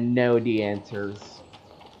when I know the answers.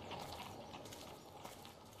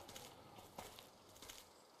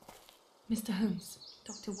 Mr. Holmes,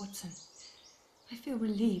 Dr. Watson, I feel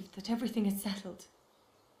relieved that everything is settled.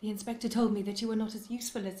 The inspector told me that you were not as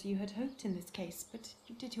useful as you had hoped in this case, but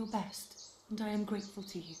you did your best, and I am grateful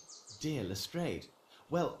to you. Dear Lestrade,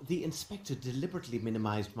 well, the inspector deliberately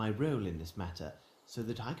minimized my role in this matter so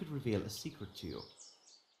that I could reveal a secret to you.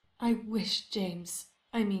 I wish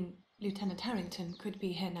Lieutenant Harrington could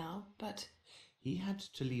be here now, but... He had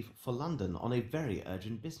to leave for London on a very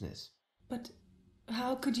urgent business. But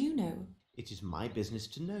how could you know? It is my business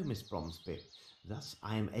to know, Miss Bromsby. Thus,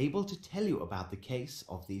 I am able to tell you about the case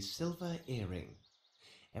of the silver earring.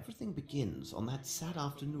 Everything begins on that sad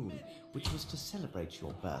afternoon, which was to celebrate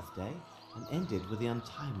your birthday, and ended with the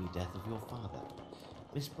untimely death of your father.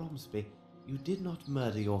 Miss Bromsby, you did not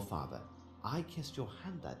murder your father. I kissed your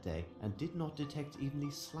hand that day and did not detect even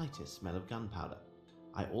the slightest smell of gunpowder.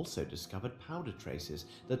 I also discovered powder traces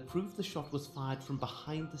that proved the shot was fired from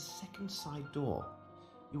behind the second side door.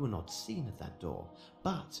 You were not seen at that door,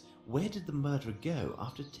 but where did the murderer go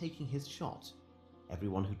after taking his shot?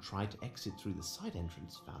 Everyone who tried to exit through the side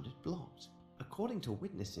entrance found it blocked. According to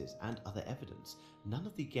witnesses and other evidence, none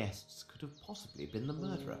of the guests could have possibly been the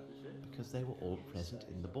murderer, because they were all present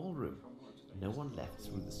in the ballroom. No one left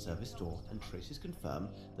through the service door, and traces confirm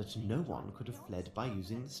that no one could have fled by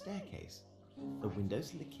using the staircase. The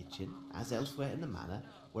windows in the kitchen, as elsewhere in the manor,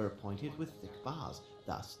 were appointed with thick bars,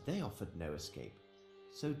 thus they offered no escape.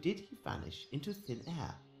 So did he vanish into thin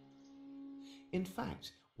air? In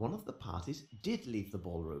fact, one of the parties did leave the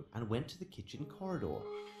ballroom and went to the kitchen corridor.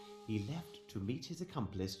 He left to meet his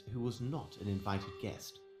accomplice, who was not an invited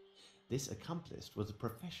guest. This accomplice was a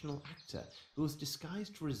professional actor who was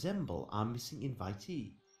disguised to resemble our missing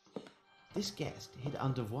invitee. This guest hid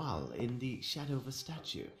under voile in the shadow of a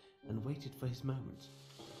statue and waited for his moment.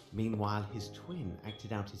 Meanwhile, his twin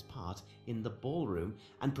acted out his part in the ballroom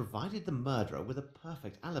and provided the murderer with a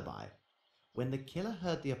perfect alibi. When the killer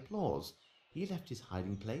heard the applause, he left his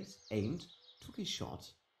hiding place, aimed, took his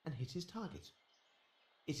shot, and hit his target.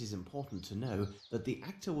 It is important to know that the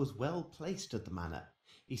actor was well placed at the manor.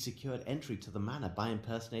 He secured entry to the manor by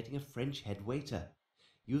impersonating a French head waiter.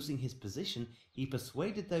 Using his position, he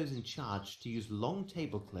persuaded those in charge to use long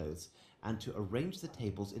tablecloths and to arrange the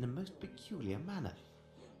tables in a most peculiar manner.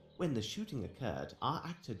 When the shooting occurred, our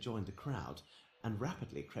actor joined the crowd and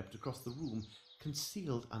rapidly crept across the room,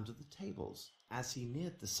 concealed under the tables. As he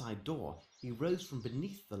neared the side door, he rose from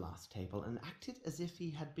beneath the last table and acted as if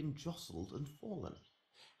he had been jostled and fallen.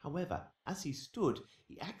 However, as he stood,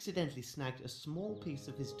 he accidentally snagged a small piece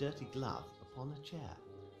of his dirty glove upon a chair.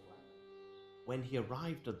 When he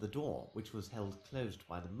arrived at the door, which was held closed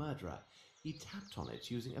by the murderer, he tapped on it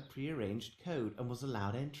using a prearranged code and was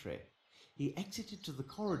allowed entry. He exited to the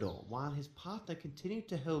corridor while his partner continued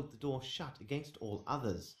to hold the door shut against all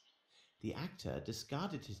others. The actor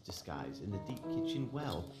discarded his disguise in the deep kitchen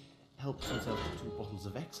well, helped himself to 2 bottles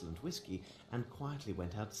of excellent whiskey, and quietly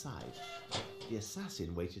went outside. The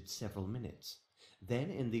assassin waited several minutes. Then,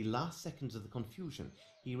 in the last seconds of the confusion,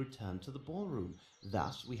 he returned to the ballroom.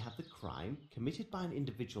 Thus, we have the crime committed by an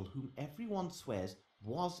individual whom everyone swears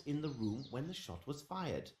was in the room when the shot was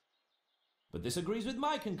fired. But this agrees with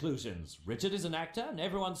my conclusions. Richard is an actor, and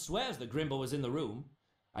everyone swears that Grimble was in the room.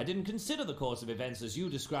 I didn't consider the course of events as you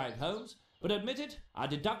described, Holmes, but admit it, our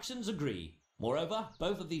deductions agree. Moreover,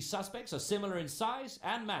 both of these suspects are similar in size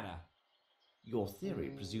and manner. Your theory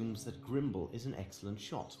presumes that Grimble is an excellent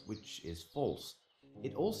shot, which is false.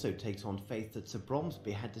 It also takes on faith that Sir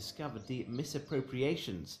Bromsby had discovered the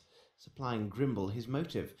misappropriations, supplying Grimble his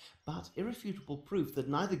motive, but irrefutable proof that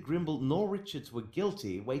neither Grimble nor Richards were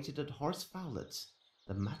guilty waited at Horace Fowlett's,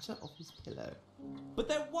 the matter of his pillow. But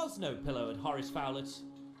there was no pillow at Horace Fowlett's.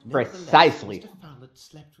 Precisely. Mr. Fowlett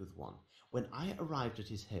slept with one. When I arrived at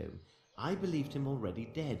his home, I believed him already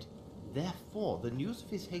dead. Therefore, the news of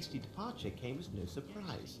his hasty departure came as no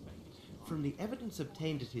surprise. From the evidence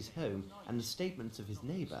obtained at his home and the statements of his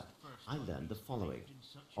neighbour, I learned the following.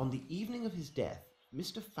 On the evening of his death,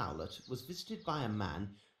 Mr. Fowlett was visited by a man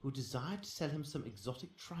who desired to sell him some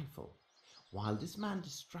exotic trifle. While this man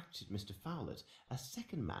distracted Mr. Fowlett, a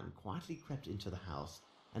second man quietly crept into the house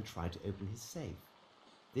and tried to open his safe.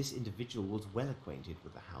 This individual was well acquainted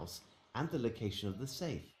with the house and the location of the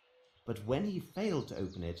safe, but when he failed to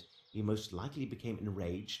open it, He most likely became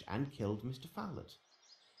enraged and killed Mr. Fowlett.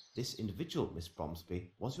 This individual, Miss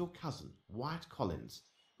Bromsby, was your cousin, Wyatt Collins,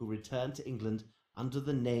 who returned to England under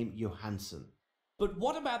the name Johansson. But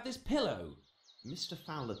what about this pillow? Mr.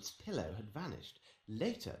 Fowlett's pillow had vanished.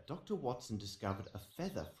 Later, Dr. Watson discovered a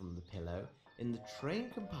feather from the pillow in the train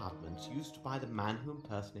compartment used by the man who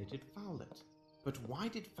impersonated Fowlett. But why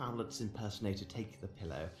did Fowlett's impersonator take the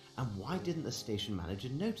pillow, and why didn't the station manager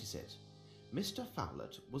notice it? Mr.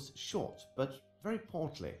 Fowlett was short, but very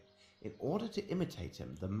portly. In order to imitate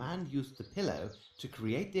him, the man used the pillow to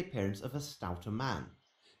create the appearance of a stouter man.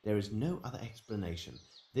 There is no other explanation.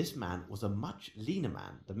 This man was a much leaner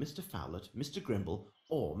man than Mr. Fowlett, Mr. Grimble,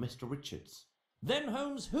 or Mr. Richards. Then,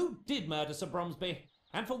 Holmes, who did murder Sir Bromsby?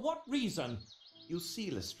 And for what reason? You'll see,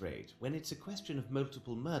 Lestrade, when it's a question of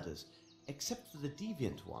multiple murders, except for the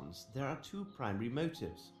deviant ones, there are two primary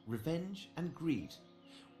motives, revenge and greed.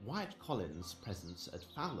 Wyatt Collins' presence at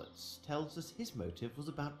Fowlett's tells us his motive was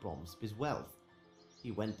about Bromsby's wealth. He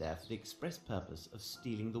went there for the express purpose of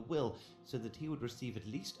stealing the will so that he would receive at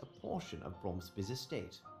least a portion of Bromsby's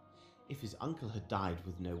estate. If his uncle had died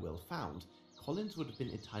with no will found, Collins would have been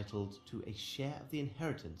entitled to a share of the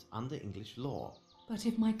inheritance under English law. But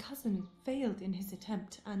if my cousin failed in his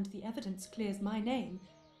attempt and the evidence clears my name,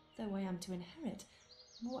 though I am to inherit,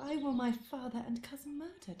 why were my father and cousin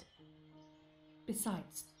murdered?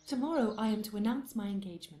 Besides, tomorrow I am to announce my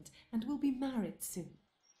engagement and will be married soon.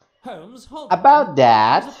 Holmes, hold About on.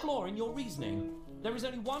 that. There's a flaw in your reasoning. There is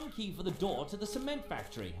only one key for the door to the cement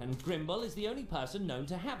factory, and Grimble is the only person known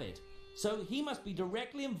to have it. So he must be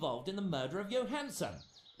directly involved in the murder of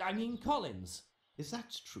Collins. Is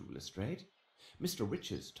that true, Lestrade? Mr.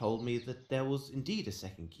 Richards told me that there was indeed a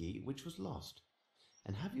second key which was lost.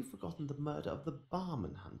 And have you forgotten the murder of the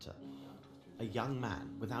barman hunter? A young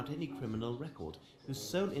man without any criminal record, whose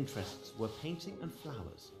sole interests were painting and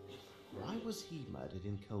flowers. Why was he murdered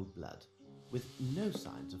in cold blood, with no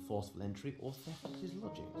signs of forceful entry or theft at his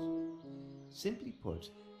lodgings? Simply put,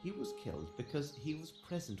 he was killed because he was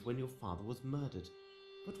present when your father was murdered.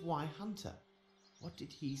 But why Hunter? What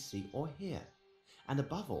did he see or hear? And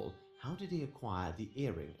above all, how did he acquire the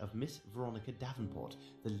earring of Miss Veronica Davenport,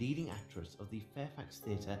 the leading actress of the Fairfax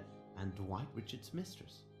Theatre and Dwight Richards'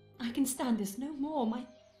 mistress? I can stand this no more. My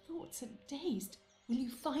thoughts are dazed. Will you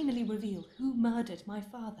finally reveal who murdered my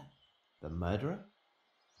father? The murderer?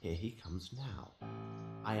 Here he comes now.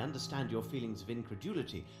 I understand your feelings of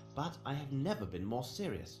incredulity, but I have never been more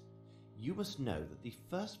serious. You must know that the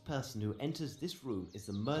first person who enters this room is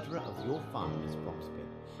the murderer of your father, Miss Bromsby,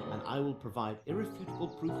 and I will provide irrefutable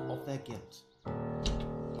proof of their guilt.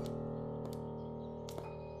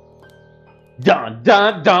 Dun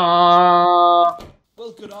dun dun!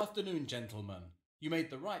 Well, good afternoon, gentlemen. You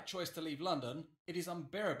made the right choice to leave London. It is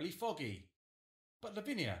unbearably foggy. But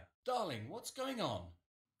Lavinia, darling, what's going on?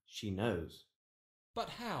 She knows. But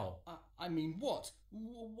how? I mean, what?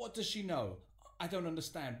 What does she know? I don't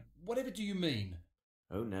understand. Whatever do you mean?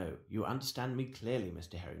 Oh no, you understand me clearly,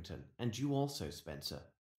 Mr. Harrington, and you also, Spencer.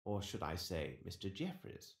 Or should I say, Mr.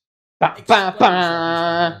 Jeffries. Ba ba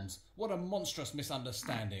ba! Holmes. What a monstrous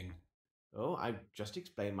misunderstanding. Oh, I've just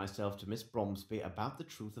explained myself to Miss Bromsby about the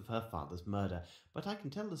truth of her father's murder, but I can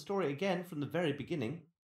tell the story again from the very beginning.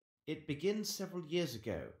 It begins several years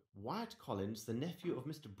ago. Wyatt Collins, the nephew of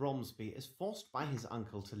Mr. Bromsby, is forced by his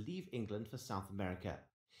uncle to leave England for South America.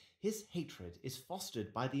 His hatred is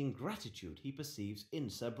fostered by the ingratitude he perceives in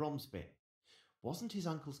Sir Bromsby. Wasn't his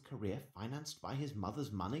uncle's career financed by his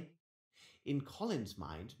mother's money? In Collins'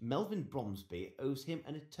 mind, Melvyn Bromsby owes him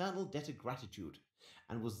an eternal debt of gratitude,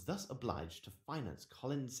 and was thus obliged to finance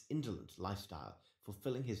Collins' indolent lifestyle,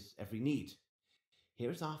 fulfilling his every need.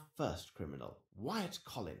 Here is our first criminal, Wyatt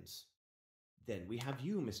Collins. Then we have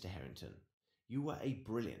you, Mr. Harrington. You were a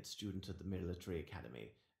brilliant student at the Military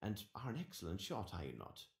Academy, and are an excellent shot, are you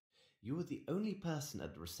not? You were the only person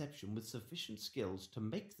at the reception with sufficient skills to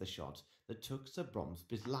make the shot that took Sir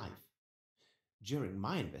Bromsby's life. During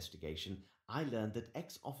my investigation, I learned that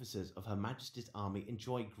ex-officers of Her Majesty's Army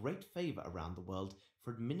enjoy great favour around the world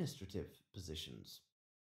for administrative positions.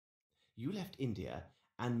 You left India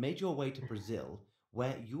and made your way to Brazil,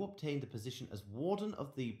 where you obtained the position as warden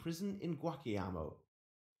of the prison in Guaquiamo.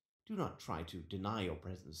 Do not try to deny your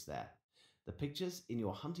presence there. The pictures in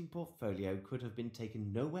your hunting portfolio could have been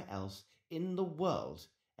taken nowhere else in the world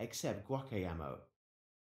except Guaquiamo.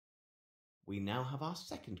 We now have our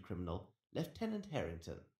second criminal, Lieutenant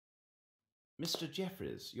Harrington. Mr.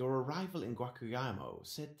 Jeffries, your arrival in Guaquiamo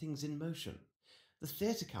set things in motion. The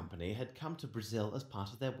theatre company had come to Brazil as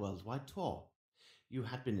part of their worldwide tour. You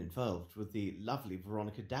had been involved with the lovely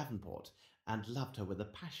Veronica Davenport and loved her with a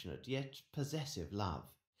passionate yet possessive love.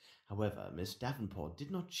 However, Miss Davenport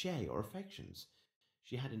did not share your affections.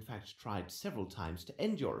 She had in fact tried several times to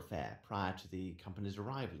end your affair prior to the company's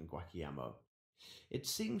arrival in Guaquiamo. It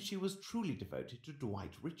seems she was truly devoted to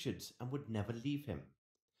Dwight Richards and would never leave him.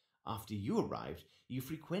 After you arrived, you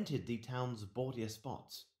frequented the town's bawdier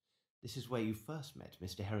spots. This is where you first met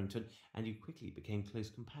Mr. Harrington, and you quickly became close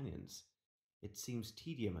companions. It seems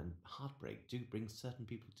tedium and heartbreak do bring certain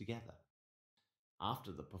people together.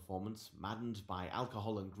 After the performance, maddened by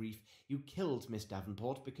alcohol and grief, you killed Miss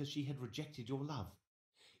Davenport because she had rejected your love.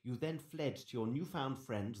 You then fled to your newfound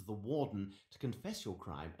friend, the warden, to confess your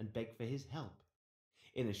crime and beg for his help.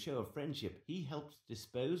 In a show of friendship, he helped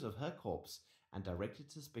dispose of her corpse and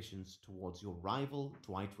directed suspicions towards your rival,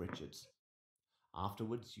 Dwight Richards.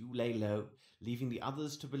 Afterwards, you lay low, leaving the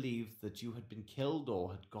others to believe that you had been killed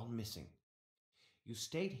or had gone missing. You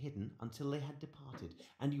stayed hidden until they had departed,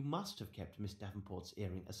 and you must have kept Miss Davenport's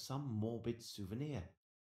earring as some morbid souvenir.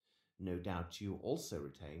 No doubt you also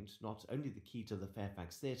retained not only the key to the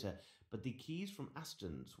Fairfax Theatre, but the keys from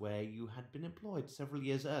Aston's, where you had been employed several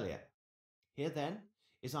years earlier. Here, then,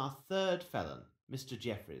 is our third felon, Mr.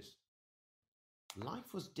 Jeffreys.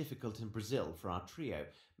 Life was difficult in Brazil for our trio.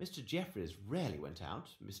 Mr. Jeffreys rarely went out,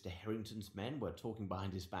 Mr. Harrington's men were talking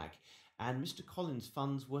behind his back, and Mr. Collins'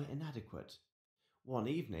 funds were inadequate. One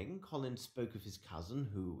evening, Collins spoke of his cousin,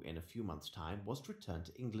 who, in a few months' time, was to return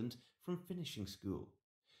to England from finishing school.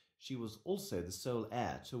 She was also the sole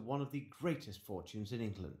heir to one of the greatest fortunes in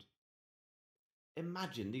England.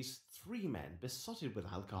 Imagine these three men besotted with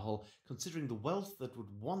alcohol, considering the wealth that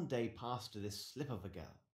would one day pass to this slip of a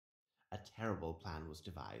girl. A terrible plan was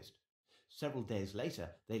devised. Several days later,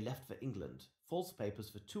 they left for England, false papers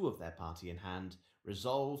for two of their party in hand,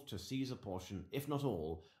 resolved to seize a portion, if not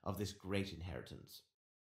all, of this great inheritance.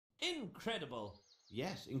 Incredible!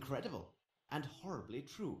 Yes, incredible, and horribly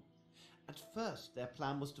true. At first, their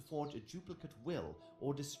plan was to forge a duplicate will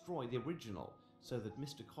or destroy the original, so that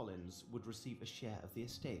Mr. Collins would receive a share of the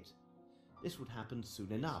estate. This would happen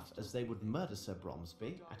soon enough, as they would murder Sir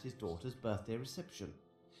Bromsby at his daughter's birthday reception.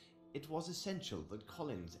 It was essential that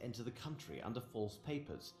Collins enter the country under false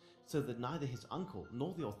papers, so that neither his uncle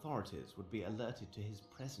nor the authorities would be alerted to his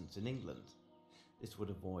presence in England. This would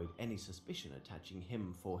avoid any suspicion attaching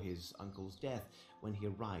him for his uncle's death when he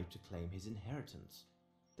arrived to claim his inheritance.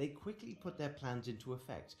 They quickly put their plans into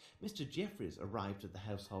effect. Mr. Jeffreys arrived at the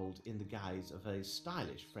household in the guise of a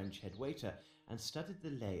stylish French head waiter and studied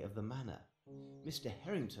the lay of the manor. Mr.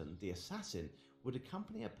 Harrington, the assassin, would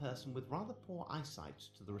accompany a person with rather poor eyesight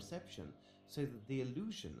to the reception, so that the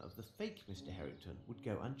illusion of the fake Mr. Harrington would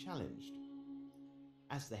go unchallenged.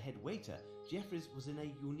 As the head waiter, Jeffreys was in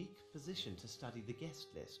a unique position to study the guest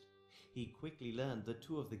list. He quickly learned that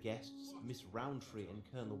two of the guests, Miss Rowntree and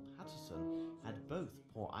Colonel Patterson, had both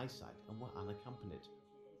poor eyesight and were unaccompanied.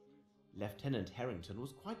 Lieutenant Harrington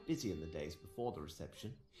was quite busy in the days before the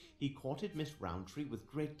reception. He courted Miss Rowntree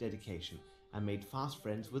with great dedication and made fast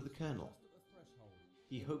friends with the Colonel.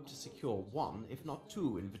 He hoped to secure one, if not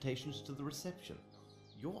two, invitations to the reception.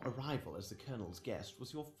 Your arrival as the Colonel's guest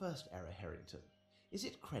was your first error, Harrington. Is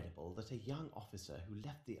it credible that a young officer who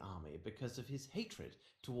left the army because of his hatred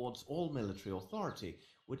towards all military authority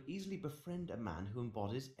would easily befriend a man who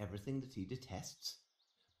embodies everything that he detests?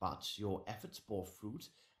 But your efforts bore fruit,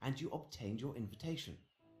 and you obtained your invitation.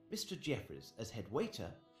 Mr. Jeffreys, as head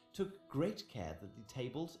waiter, took great care that the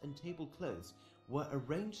tables and tablecloths were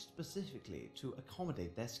arranged specifically to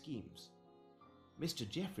accommodate their schemes. Mr.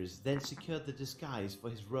 Jeffreys then secured the disguise for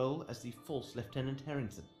his role as the false Lieutenant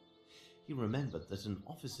Harrington. He remembered that an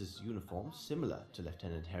officer's uniform, similar to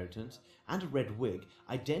Lieutenant Harrington's, and a red wig,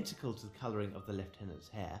 identical to the colouring of the lieutenant's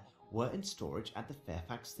hair, were in storage at the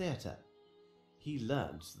Fairfax Theatre. He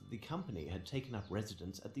learned that the company had taken up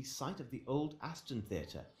residence at the site of the old Aston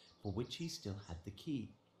Theatre, for which he still had the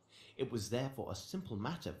key. It was therefore a simple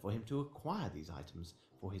matter for him to acquire these items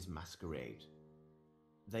for his masquerade.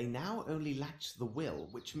 They now only lacked the will,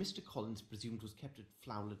 which Mr. Collins presumed was kept at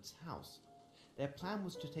Flowlet's house. Their plan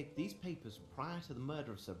was to take these papers prior to the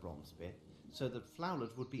murder of Sir Bromsby, so that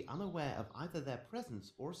Flowlet would be unaware of either their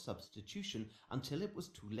presence or substitution until it was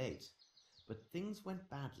too late. But things went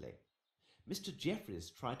badly. Mr. Jeffreys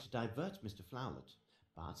tried to divert Mr. Flowlet,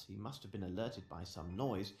 but he must have been alerted by some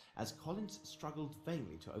noise, as Collins struggled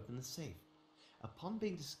vainly to open the safe. Upon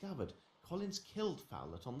being discovered, Collins killed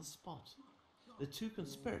Flowlet on the spot. The two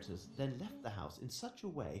conspirators then left the house in such a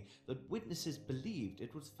way that witnesses believed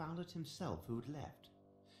it was Flowlet himself who had left.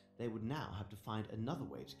 They would now have to find another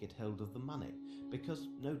way to get hold of the money, because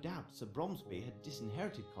no doubt Sir Bromsby had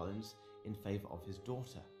disinherited Collins in favour of his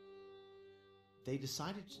daughter. They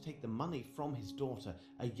decided to take the money from his daughter,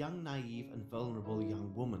 a young, naive and vulnerable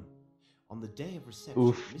young woman. On the day of reception,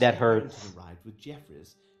 Oof, Mr. that Harrington hurts. arrived with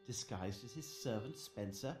Jeffries, disguised as his servant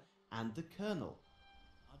Spencer and the Colonel.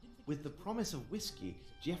 With the promise of whiskey,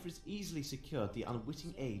 Jeffries easily secured the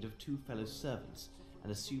unwitting aid of two fellow servants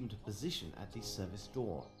and assumed a position at the service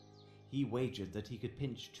door. He wagered that he could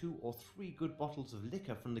pinch 2 or 3 good bottles of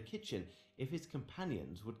liquor from the kitchen if his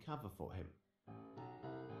companions would cover for him.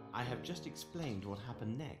 I have just explained what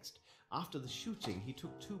happened next. After the shooting, he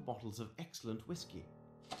took 2 bottles of excellent whiskey.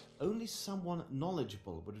 Only someone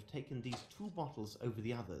knowledgeable would have taken these 2 bottles over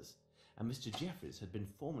the others, and Mr. Jeffries had been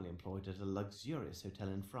formerly employed at a luxurious hotel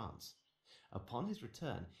in France. Upon his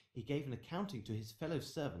return, he gave an accounting to his fellow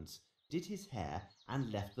servants, did his hair,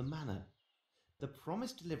 and left the manor. The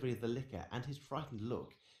promised delivery of the liquor and his frightened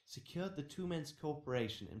look secured the 2 men's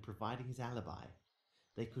cooperation in providing his alibi.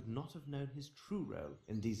 They could not have known his true role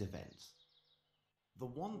in these events. The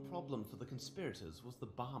one problem for the conspirators was the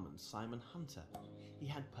barman Simon Hunter. He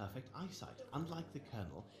had perfect eyesight, unlike the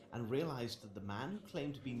Colonel, and realized that the man who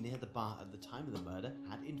claimed to be near the bar at the time of the murder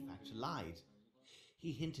had in fact lied.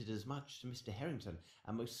 He hinted as much to Mr. Harrington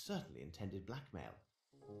and most certainly intended blackmail.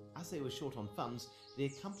 As they were short on funds, the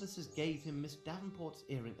accomplices gave him Miss Davenport's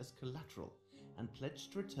earring as collateral and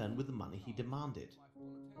pledged to return with the money he demanded.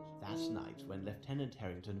 That night, when Lieutenant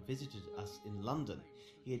Harrington visited us in London,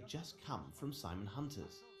 he had just come from Simon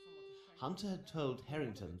Hunter's. Hunter had told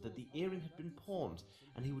Harrington that the earring had been pawned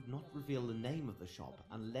and he would not reveal the name of the shop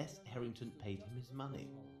unless Harrington paid him his money.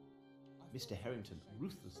 Mr. Harrington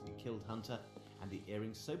ruthlessly killed Hunter, and the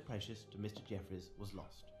earring so precious to Mr. Jeffries was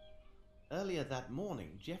lost. Earlier that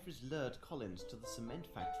morning, Jeffries lured Collins to the cement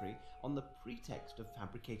factory on the pretext of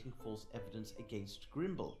fabricating false evidence against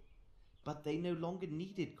Grimble. But they no longer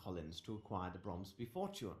needed Collins to acquire the Bromsby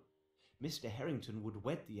fortune. Mr. Harrington would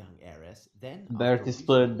wed the young heiress, then Better after to a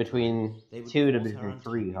split reasonable between time, they would 2 to cause her between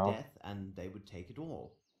 3, untimely huh? death, and they would take it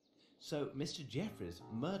all. So Mr. Jeffries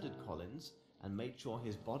murdered Collins and made sure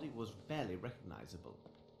his body was barely recognizable.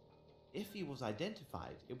 If he was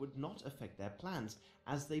identified, it would not affect their plans,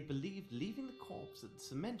 as they believed leaving the corpse at the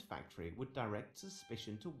cement factory would direct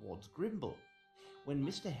suspicion towards Grimble. When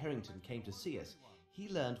Mr. Harrington came to see us, he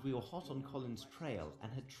learned we were hot on Collins' trail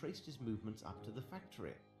and had traced his movements up to the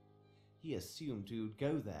factory. He assumed we would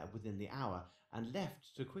go there within the hour and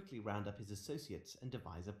left to quickly round up his associates and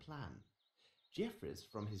devise a plan. Jeffries,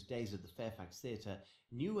 from his days at the Fairfax Theatre,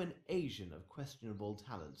 knew an Asian of questionable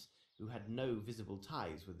talents who had no visible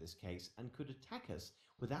ties with this case and could attack us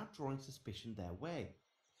without drawing suspicion their way.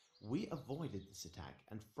 We avoided this attack,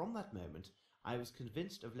 and from that moment I was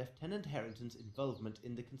convinced of Lieutenant Harrington's involvement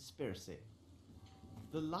in the conspiracy.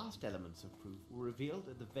 The last elements of proof were revealed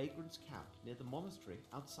at the vagrants' camp near the monastery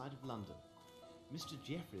outside of London. Mr.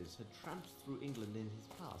 Jeffries had tramped through England in his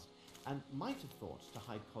past and might have thought to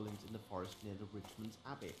hide Collins in the forest near the Richmond's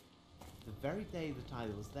Abbey. The very day that I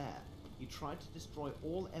was there, he tried to destroy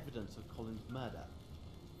all evidence of Collins' murder.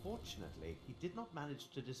 Fortunately, he did not manage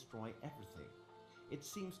to destroy everything. It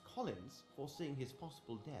seems Collins, foreseeing his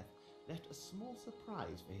possible death, left a small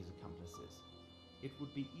surprise for his accomplices. It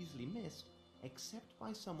would be easily missed, except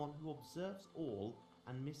by someone who observes all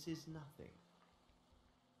and misses nothing.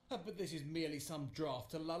 But this is merely some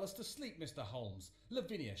draft to lull us to sleep, Mr. Holmes.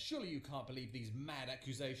 Lavinia, surely you can't believe these mad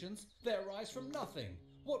accusations? They arise from nothing.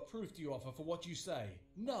 What proof do you offer for what you say?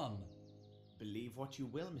 None. Believe what you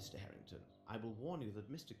will, Mr. Harrington. I will warn you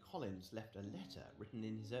that Mr. Collins left a letter written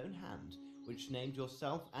in his own hand, which named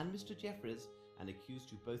yourself and Mr. Jeffries and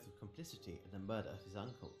accused you both of complicity in the murder of his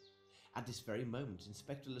uncle. At this very moment,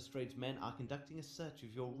 Inspector Lestrade's men are conducting a search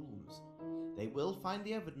of your rooms. They will find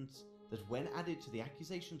the evidence that, when added to the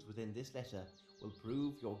accusations within this letter, will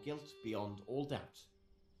prove your guilt beyond all doubt.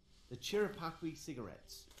 The Chirapaqui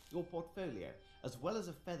cigarettes, your portfolio, as well as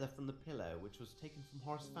a feather from the pillow which was taken from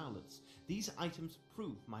Horace Fowler's. These items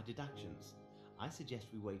prove my deductions. I suggest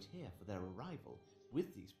we wait here for their arrival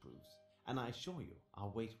with these proofs, and I assure you our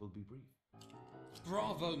wait will be brief.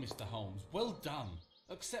 Bravo, Mr. Holmes. Well done.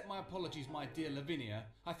 Accept my apologies, my dear Lavinia.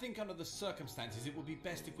 I think under the circumstances it would be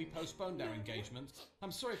best if we postponed our engagement.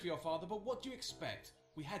 I'm sorry for your father, but what do you expect?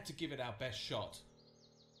 We had to give it our best shot.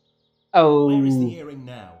 Oh. Where is the earring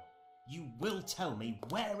now? You will tell me,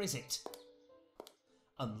 where is it?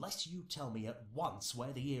 Unless you tell me at once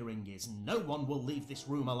where the earring is, no one will leave this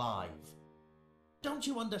room alive. Don't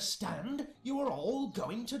you understand? You are all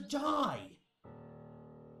going to die.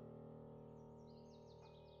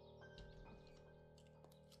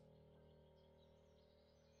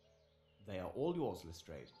 They are all yours,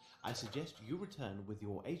 Lestrade. I suggest you return with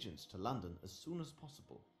your agents to London as soon as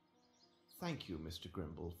possible. Thank you, Mr.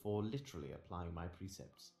 Grimble, for literally applying my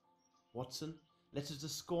precepts. Watson, Let us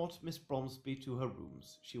escort Miss Bromsby to her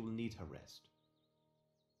rooms. She will need her rest.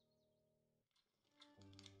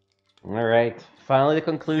 Alright, finally the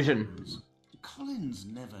conclusion. Collins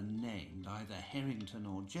never named either Harrington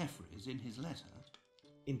or Jeffries in his letter.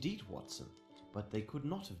 Indeed, Watson, but they could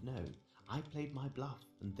not have known. I played my bluff,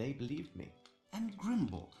 and they believed me. And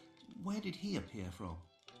Grimble, where did he appear from?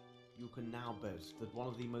 You can now boast that one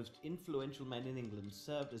of the most influential men in England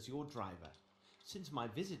served as your driver. Since my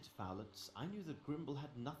visit to Fowlett's, I knew that Grimble had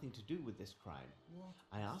nothing to do with this crime.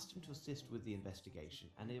 I asked him to assist with the investigation,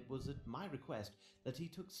 and it was at my request that he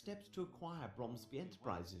took steps to acquire Bromsby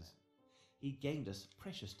Enterprises. He gained us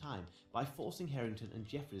precious time by forcing Harrington and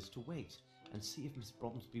Jeffries to wait and see if Miss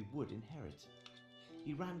Bromsby would inherit.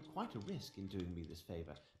 He ran quite a risk in doing me this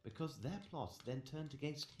favour, because their plot then turned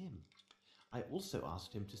against him. I also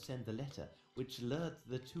asked him to send the letter which lured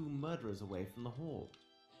the two murderers away from the hall.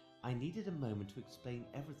 I needed a moment to explain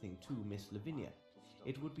everything to Miss Lavinia.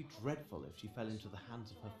 It would be dreadful if she fell into the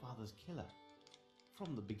hands of her father's killer.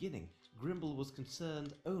 From the beginning, Grimble was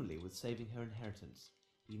concerned only with saving her inheritance.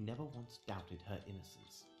 He never once doubted her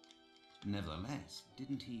innocence. Nevertheless,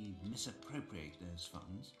 didn't he misappropriate those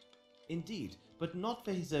funds? Indeed, but not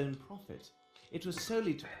for his own profit. It was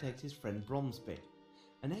solely to protect his friend Bromsby.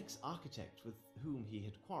 An ex-architect with whom he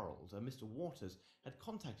had quarrelled, Mr. Waters, had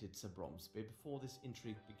contacted Sir Bromsby before this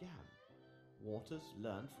intrigue began. Waters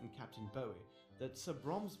learned from Captain Bowie that Sir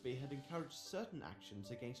Bromsby had encouraged certain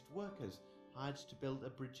actions against workers hired to build a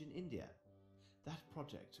bridge in India. That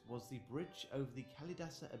project was the bridge over the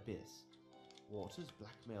Kalidasa Abyss. Waters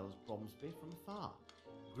blackmailed Bromsby from afar.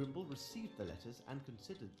 Grimble received the letters and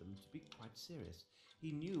considered them to be quite serious.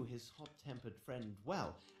 He knew his hot-tempered friend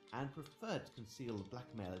well and preferred to conceal the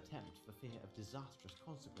blackmail attempt for fear of disastrous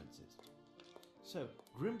consequences. So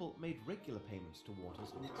Grimble made regular payments to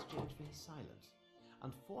Waters in exchange for his silence.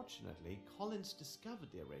 Unfortunately, Collins discovered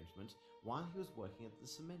the arrangement while he was working at the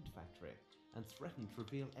cement factory and threatened to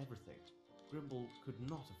reveal everything. Grimble could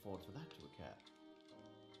not afford for that to occur.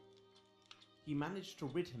 He managed to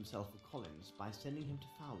rid himself of Collins by sending him to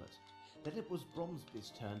Fowlett. Then it was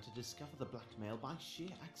Bromsby's turn to discover the blackmail by sheer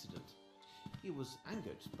accident. He was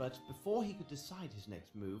angered, but before he could decide his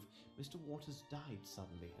next move, Mr. Waters died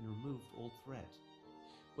suddenly and removed all threat.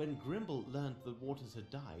 When Grimble learned that Waters had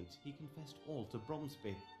died, he confessed all to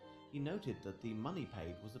Bromsby. He noted that the money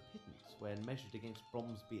paid was a pittance when measured against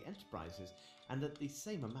Bromsby Enterprises, and that the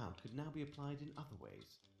same amount could now be applied in other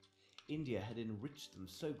ways. India had enriched them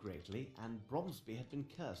so greatly, and Bromsby had been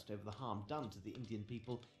cursed over the harm done to the Indian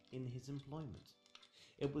people in his employment.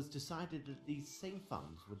 It was decided that these same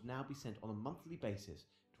funds would now be sent on a monthly basis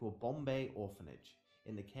to a Bombay orphanage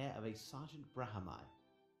in the care of a Sergeant Brahamai.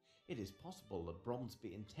 It is possible that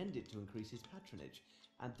Bromsby intended to increase his patronage,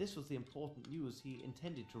 and this was the important news he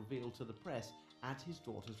intended to reveal to the press at his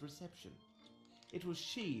daughter's reception. It was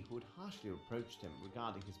she who had harshly reproached him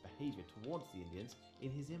regarding his behaviour towards the Indians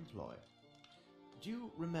in his employ. Do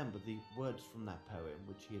you remember the words from that poem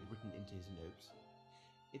which he had written into his notes?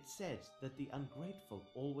 It said that the ungrateful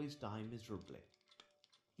always die miserably.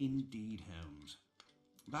 Indeed, Holmes.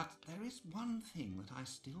 But there is one thing that I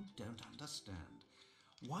still don't understand.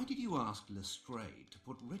 Why did you ask Lestrade to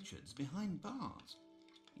put Richards behind bars?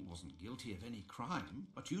 He wasn't guilty of any crime,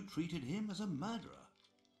 but you treated him as a murderer.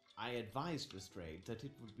 I advised Lestrade that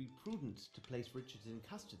it would be prudent to place Richards in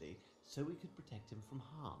custody so we could protect him from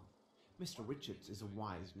harm. Mr. Richards is a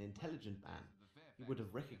wise and intelligent man. He would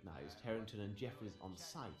have recognized Harrington and Jeffries on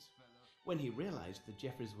sight. When he realized that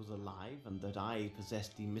Jeffries was alive and that I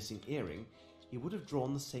possessed the missing earring, he would have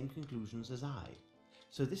drawn the same conclusions as I.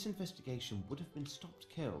 So this investigation would have been stopped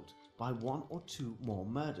cold by one or two more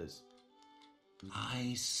murders.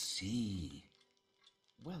 I see.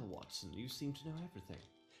 Well, Watson, you seem to know everything.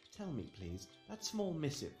 Tell me, please, that small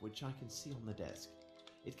missive which I can see on the desk.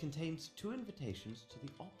 It contains 2 invitations to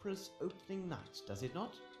the opera's opening night, does it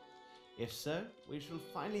not? If so, we shall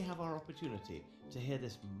finally have our opportunity to hear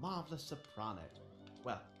this marvellous soprano.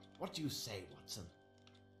 Well, what do you say, Watson?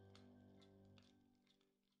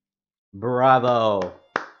 Bravo.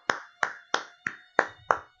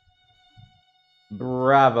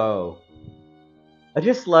 Bravo. I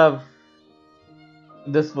just love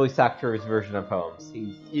this voice actor's version of Holmes.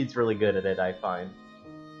 He's really good at it, I find.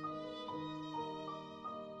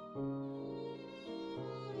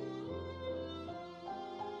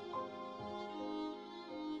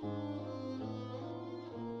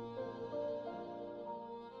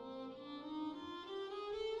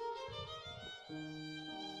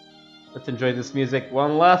 Let's enjoy this music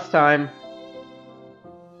one last time.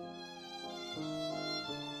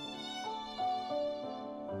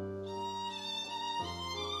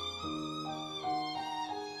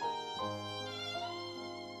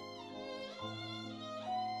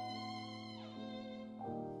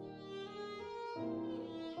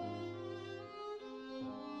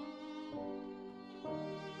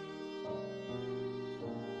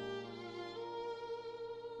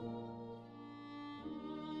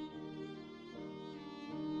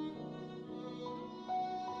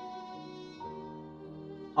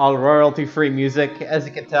 All royalty-free music, as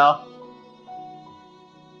you can tell.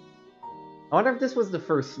 I wonder if this was the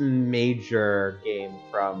first major game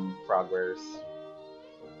from Frogwares.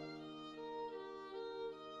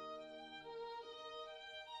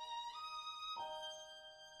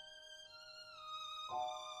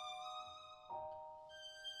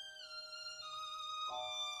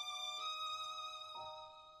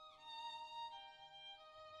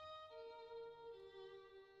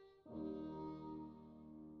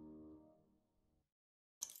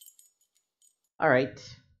 Alright.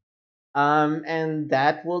 And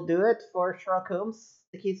that will do it for Sherlock Holmes,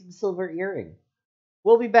 The Case of the Silver Earring.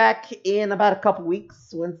 We'll be back in about a couple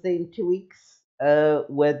weeks, Wednesday in 2 weeks,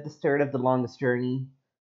 with the start of The Longest Journey.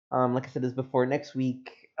 Like I said this before, next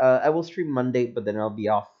week, I will stream Monday, but then I'll be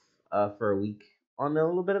off for a week on a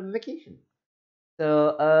little bit of a vacation.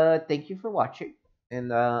 So, thank you for watching,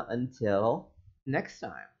 and until next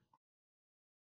time.